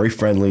very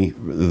friendly.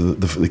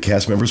 The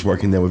cast members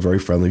working there were very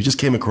friendly. We just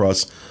came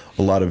across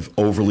a lot of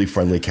overly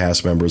friendly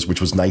cast members,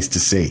 which was nice to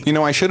see.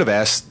 I should have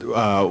asked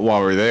while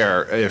we were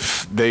there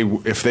if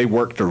they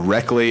work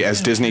directly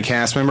as Disney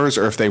cast members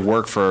or if they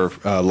work for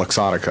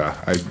Luxottica.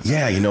 I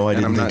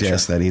didn't think to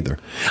ask that either.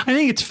 I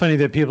think it's funny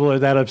that people are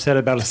that upset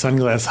about a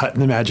Sunglass Hut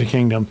in the Magic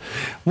Kingdom.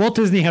 Walt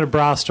Disney had a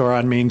bra store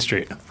on Main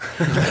Street.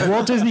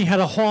 Walt Disney had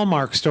a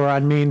Hallmark store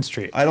on Main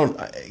Street.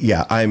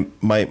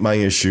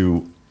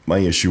 My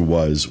issue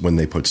was when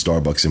they put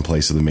Starbucks in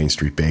place of the Main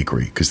Street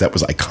Bakery, because that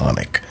was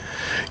iconic.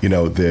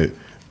 The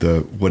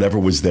whatever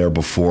was there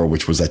before,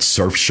 which was that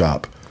surf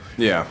shop,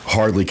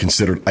 hardly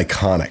considered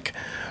iconic.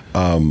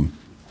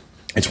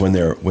 It's when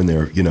they're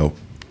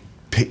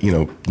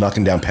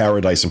knocking down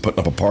Paradise and putting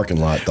up a parking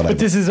lot. But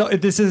this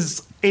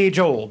is age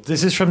old.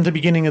 This is from the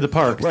beginning of the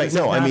park. Right. This is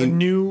not a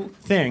new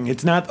thing.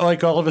 It's not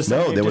like all of a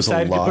sudden there was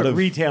a lot to put of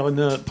retail in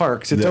the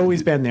parks. It's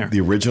always been there.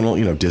 The original,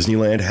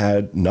 Disneyland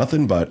had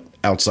nothing but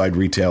outside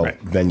retail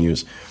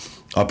venues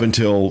up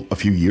until a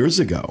few years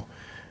ago.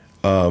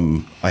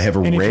 I have a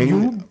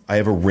ring. I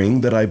have a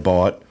ring that I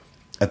bought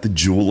at the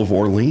Jewel of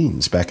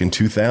Orleans back in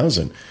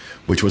 2000,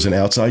 which was an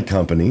outside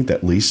company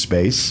that leased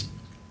space.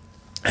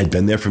 Had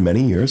been there for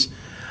many years.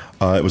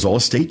 It was all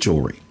estate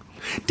jewelry.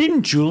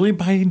 Didn't Julie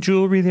buy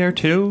jewelry there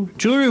too?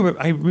 Jewelry.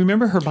 I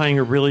remember her buying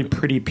a really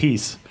pretty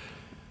piece.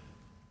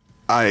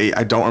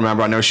 I don't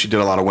remember. I know she did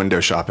a lot of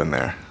window shopping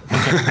there.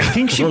 I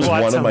think she was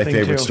bought one of my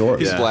favorite too. stores.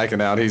 He's blacking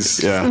out.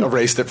 He's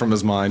erased it from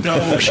his mind.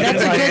 No, she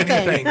didn't buy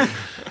anything.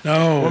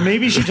 No. Well,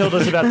 maybe she told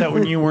us about that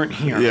when you weren't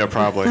here. Yeah,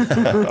 probably.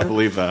 I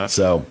believe that.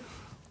 So,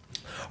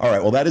 all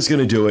right. Well, that is going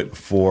to do it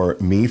for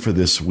me for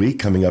this week.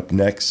 Coming up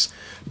next,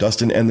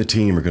 Dustin and the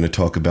team are going to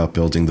talk about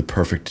building the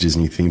perfect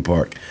Disney theme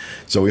park.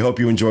 So we hope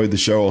you enjoyed the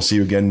show. I'll see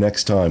you again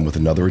next time with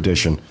another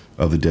edition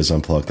of the Diz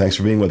Unplugged. Thanks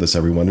for being with us,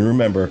 everyone. And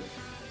remember,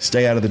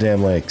 stay out of the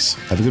damn lakes.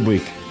 Have a good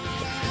week.